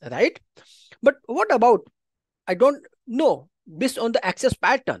access, right? But what about, I don't know, based on the access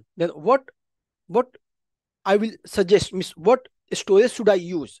pattern, then what I will suggest, means what storage should I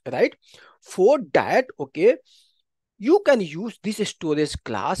use, right? For that, okay, you can use this storage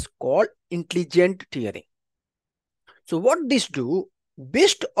class called intelligent tiering. So what this do,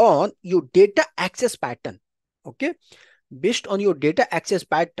 based on your data access pattern, okay, based on your data access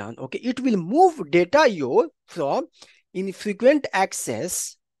pattern, okay, it will move data your from infrequent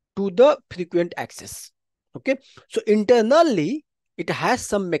access to the frequent access. Okay, so internally it has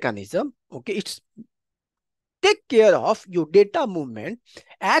some mechanism, okay, it's take care of your data movement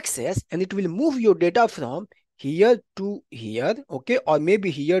access, and it will move your data from here to here, okay, or maybe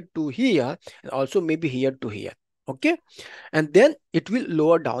here to here, and also maybe here to here, okay, and then it will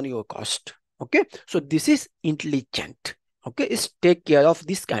lower down your cost. Okay, so this is intelligent. Okay, it's take care of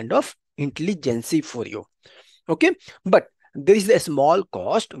this kind of intelligence for you. Okay, but there is a small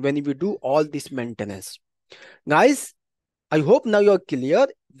cost when we do all this maintenance. Guys, I hope now you're clear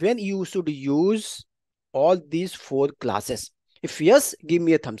when you should use all these four classes. If yes, give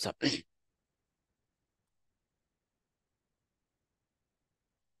me a thumbs up.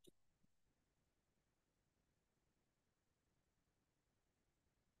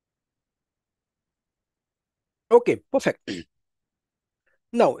 Okay, perfect.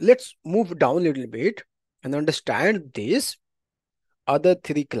 Now let's move down a little bit and understand these other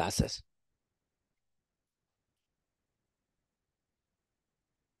three classes.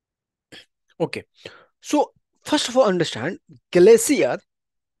 Okay, so first of all, understand glacier.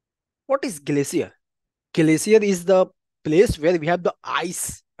 What is glacier? Glacier is the place where we have the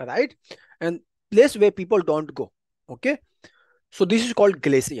ice, right? And place where people don't go. Okay, so this is called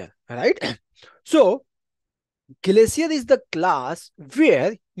glacier, right? So glacier is the class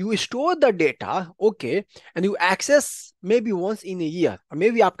where you store the data, okay, and you access maybe once in a year or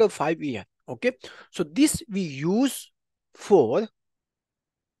maybe after 5 years. Okay, so this we use for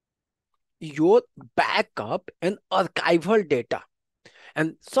your backup and archival data,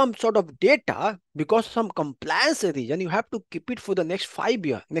 and some sort of data, because some compliance reason you have to keep it for the next 5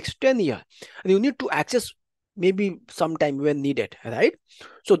 years, next 10 years, and you need to access maybe sometime when needed, right?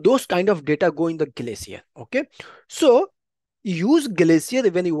 So those kind of data go in the glacier. Okay, so use glacier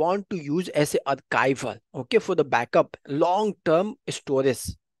when you want to use as a archival, okay, for the backup long term storage.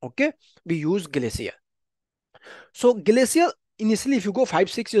 Okay, we use glacier. So glacier, initially, if you go 5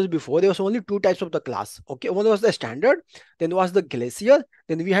 6 years before, there was only two types of the class. Okay, one was the standard, then was the glacier,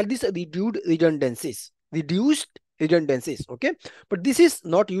 then we had this reduced redundancies. Okay, but this is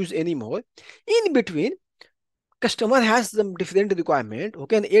not used anymore. In between, customer has some different requirement.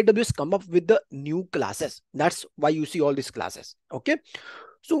 Okay, and AWS come up with the new classes. That's why you see all these classes. Okay,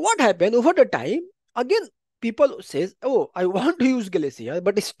 So what happened over the time? Again, people says, oh, I want to use Glacier,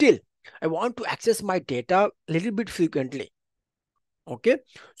 but still I want to access my data a little bit frequently. Okay.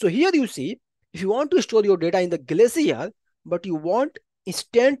 So here you see, if you want to store your data in the Glacier, but you want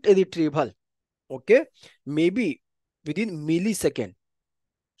instant retrieval, okay, maybe within millisecond.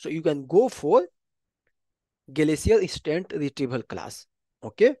 So you can go for Glacier instant retrieval class.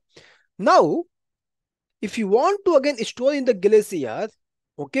 Okay. Now, if you want to again store in the Glacier,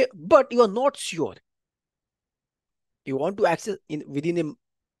 okay, but you are not sure, you want to access in within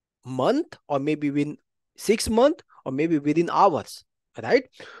a month or maybe within 6 months or maybe within hours, right?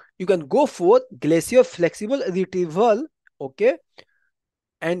 You can go for Glacier flexible retrieval, okay,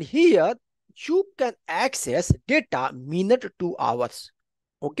 and here you can access data minute to hours,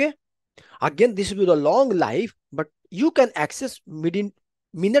 okay. Again, this will be a long life, but you can access within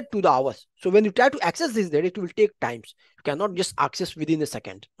minute to the hours. So when you try to access this data, it will take times. You cannot just access within a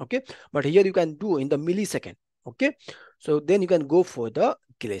second, okay? But here you can do in the millisecond, okay? So then you can go for the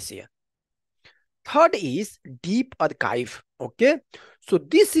Glacier. Third is deep archive, okay? So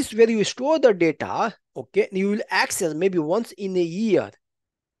this is where you store the data, okay? You will access maybe once in a year,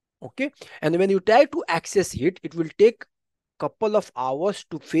 okay? And when you try to access it, it will take couple of hours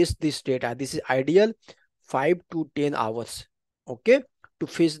to fetch this data. This is ideal 5 to 10 hours, okay, to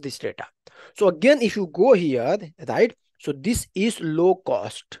fetch this data. So again, if you go here, right, so this is low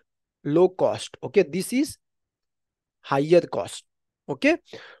cost, okay, this is higher cost, okay.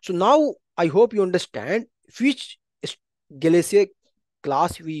 So now I hope you understand which Glacier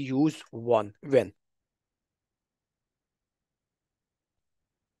class we use when.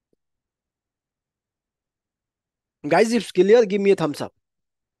 Guys, if it's clear, give me a thumbs up.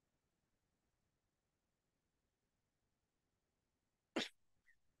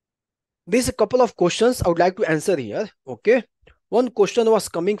 There's a couple of questions I would like to answer here. Okay. One question was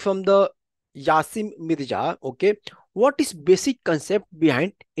coming from the Yasim Mirza. Okay. What is basic concept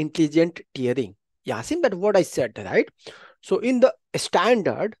behind intelligent tiering? Yasim, that's what I said, right? So in the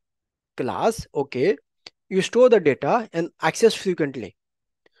standard class, okay, you store the data and access frequently.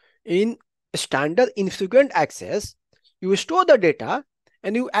 In standard infrequent access, you store the data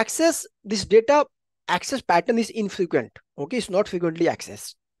and you access this data. Access pattern is infrequent. Okay, it's not frequently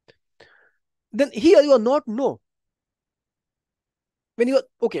accessed. Then here you are not know when you are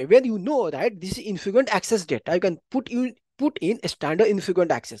okay, when you know that this is infrequent access data, you can put in a standard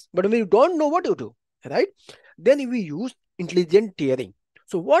infrequent access. But when you don't know what to do, right, then we use intelligent tiering.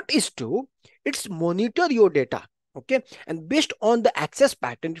 So what is to, it's monitor your data, okay, and based on the access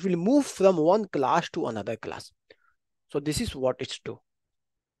pattern, it will move from one class to another class. So this is what it's do.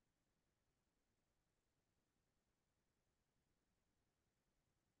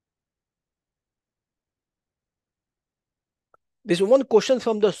 There's one question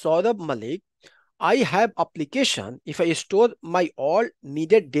from the Saurabh Malik. I have application. If I store my all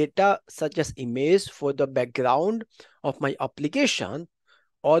needed data such as image for the background of my application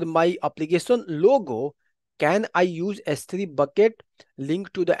or my application logo, can I use S3 bucket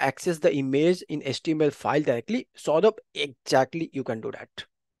link to the access the image in HTML file directly? Sort of exactly you can do that.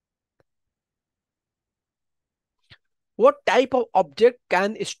 What type of object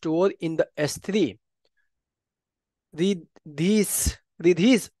can store in the S3? Read these.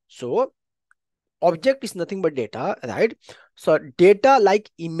 So object is nothing but data, right? So data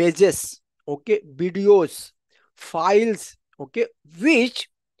like images, okay, videos, files, okay, which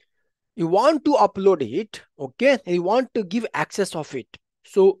you want to upload it, okay, and you want to give access of it.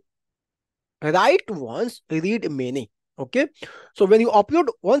 So write once, read many, okay. So when you upload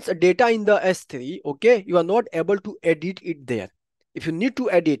once data in the S3, okay, you are not able to edit it there. If you need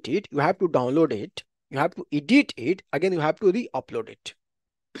to edit it, you have to download it, you have to edit it, again you have to re-upload it.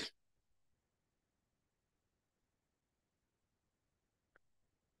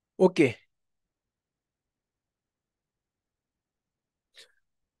 Okay.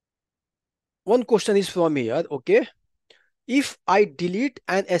 One question is from here, okay. If I delete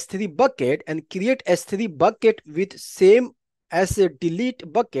an S3 bucket and create S3 bucket with same as a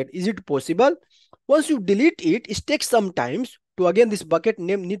delete bucket, is it possible? Once you delete it, it takes some times to again this bucket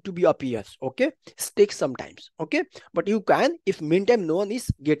name need to be appears, okay. It takes some times, okay, but you can if meantime no one is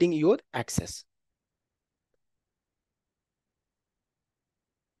getting your access.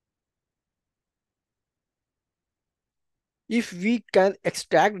 If we can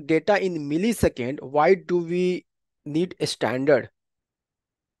extract data in millisecond, why do we need a standard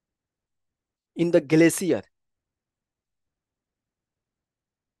in the Glacier?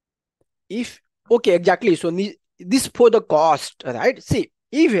 If okay, exactly. So this for the cost, right? See,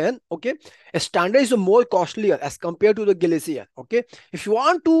 Even, okay, a standard is more costlier as compared to the glacier. Okay, if you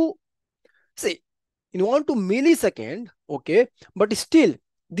want to say, you want to millisecond, okay, but still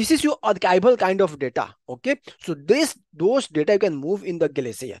this is your archival kind of data. Okay, so those data you can move in the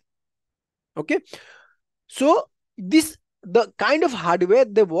glacier. Okay, so this, the kind of hardware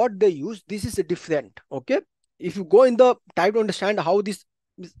they what they use, this is different. Okay, if you go in the type to understand how this,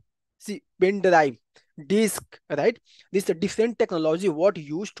 see, pen drive, disk, right, this is a different technology what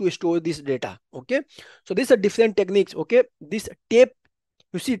used to store this data. Okay, so these are different techniques. Okay, this tape,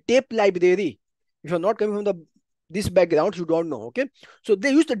 you see tape library, if you're not coming from the this background, you don't know. Okay, so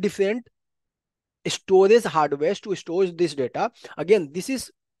they use the different storage hardware to store this data. Again, this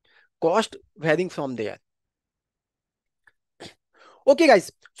is cost varying from there. Okay,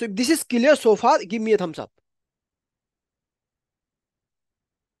 guys. So if this is clear so far, give me a thumbs up.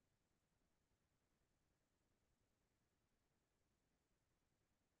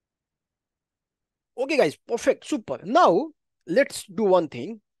 Okay, guys. Perfect. Super. Now, let's do one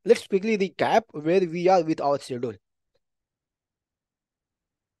thing. Let's quickly recap where we are with our schedule.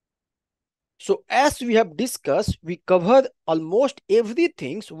 So as we have discussed, we covered almost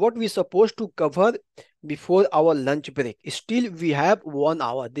everything what we supposed to cover before our lunch break. Still, we have 1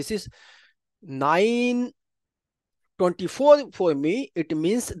 hour. This is 9:24 for me. It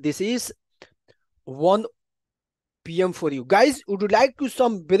means this is 1 p.m. for you. Guys, would you like to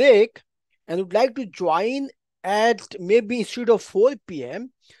some break and would like to join at maybe instead of 4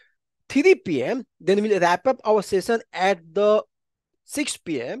 p.m., 3 p.m., then we'll wrap up our session at the 6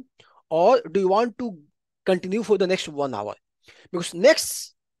 p.m. Or do you want to continue for the next 1 hour? Because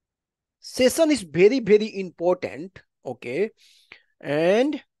next session is very, very important. Okay.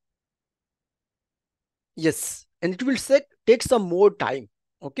 And yes, and it will take some more time.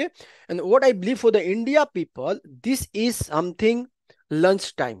 Okay. And what I believe for the India people, this is something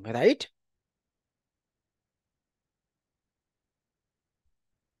lunch time, right?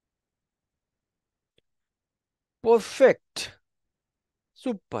 Perfect.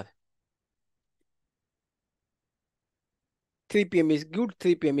 Super. 3 p.m. is good.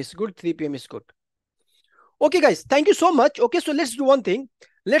 3 p.m. is good. 3 p.m. is good. Okay, guys. Thank you so much. Okay, so let's do one thing.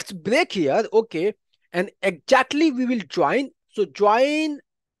 Let's break here. Okay. And exactly we will join. So join,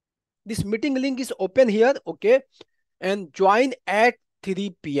 this meeting link is open here. Okay. And join at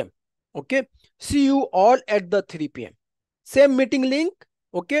 3 p.m. Okay. See you all at the 3 p.m. Same meeting link.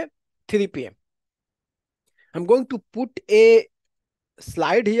 Okay. 3 p.m. I'm going to put a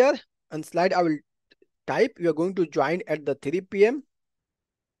slide here, and slide I will type. You are going to join at the 3 p.m.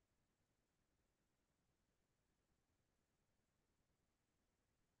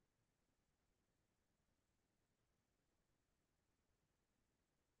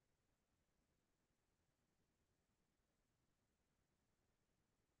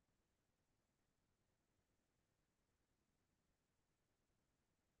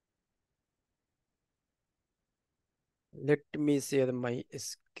 Let me share my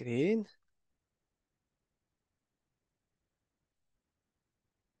screen.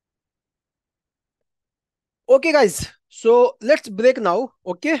 Okay, guys. So let's break now.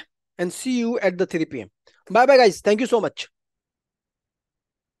 Okay. And see you at the 3 p.m. Bye bye, guys. Thank you so much.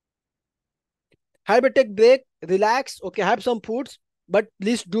 Have a take break, relax. Okay. Have some foods, but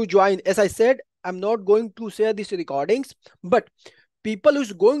please do join. As I said, I'm not going to share these recordings, but people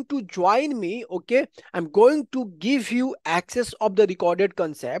who's going to join me, okay, I'm going to give you access of the recorded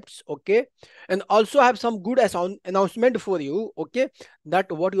concepts. Okay, and also have some good announcement for you. Okay,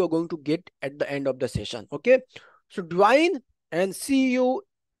 that what you are going to get at the end of the session. Okay, so join and see you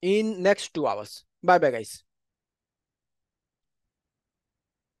in next 2 hours. Bye bye, guys.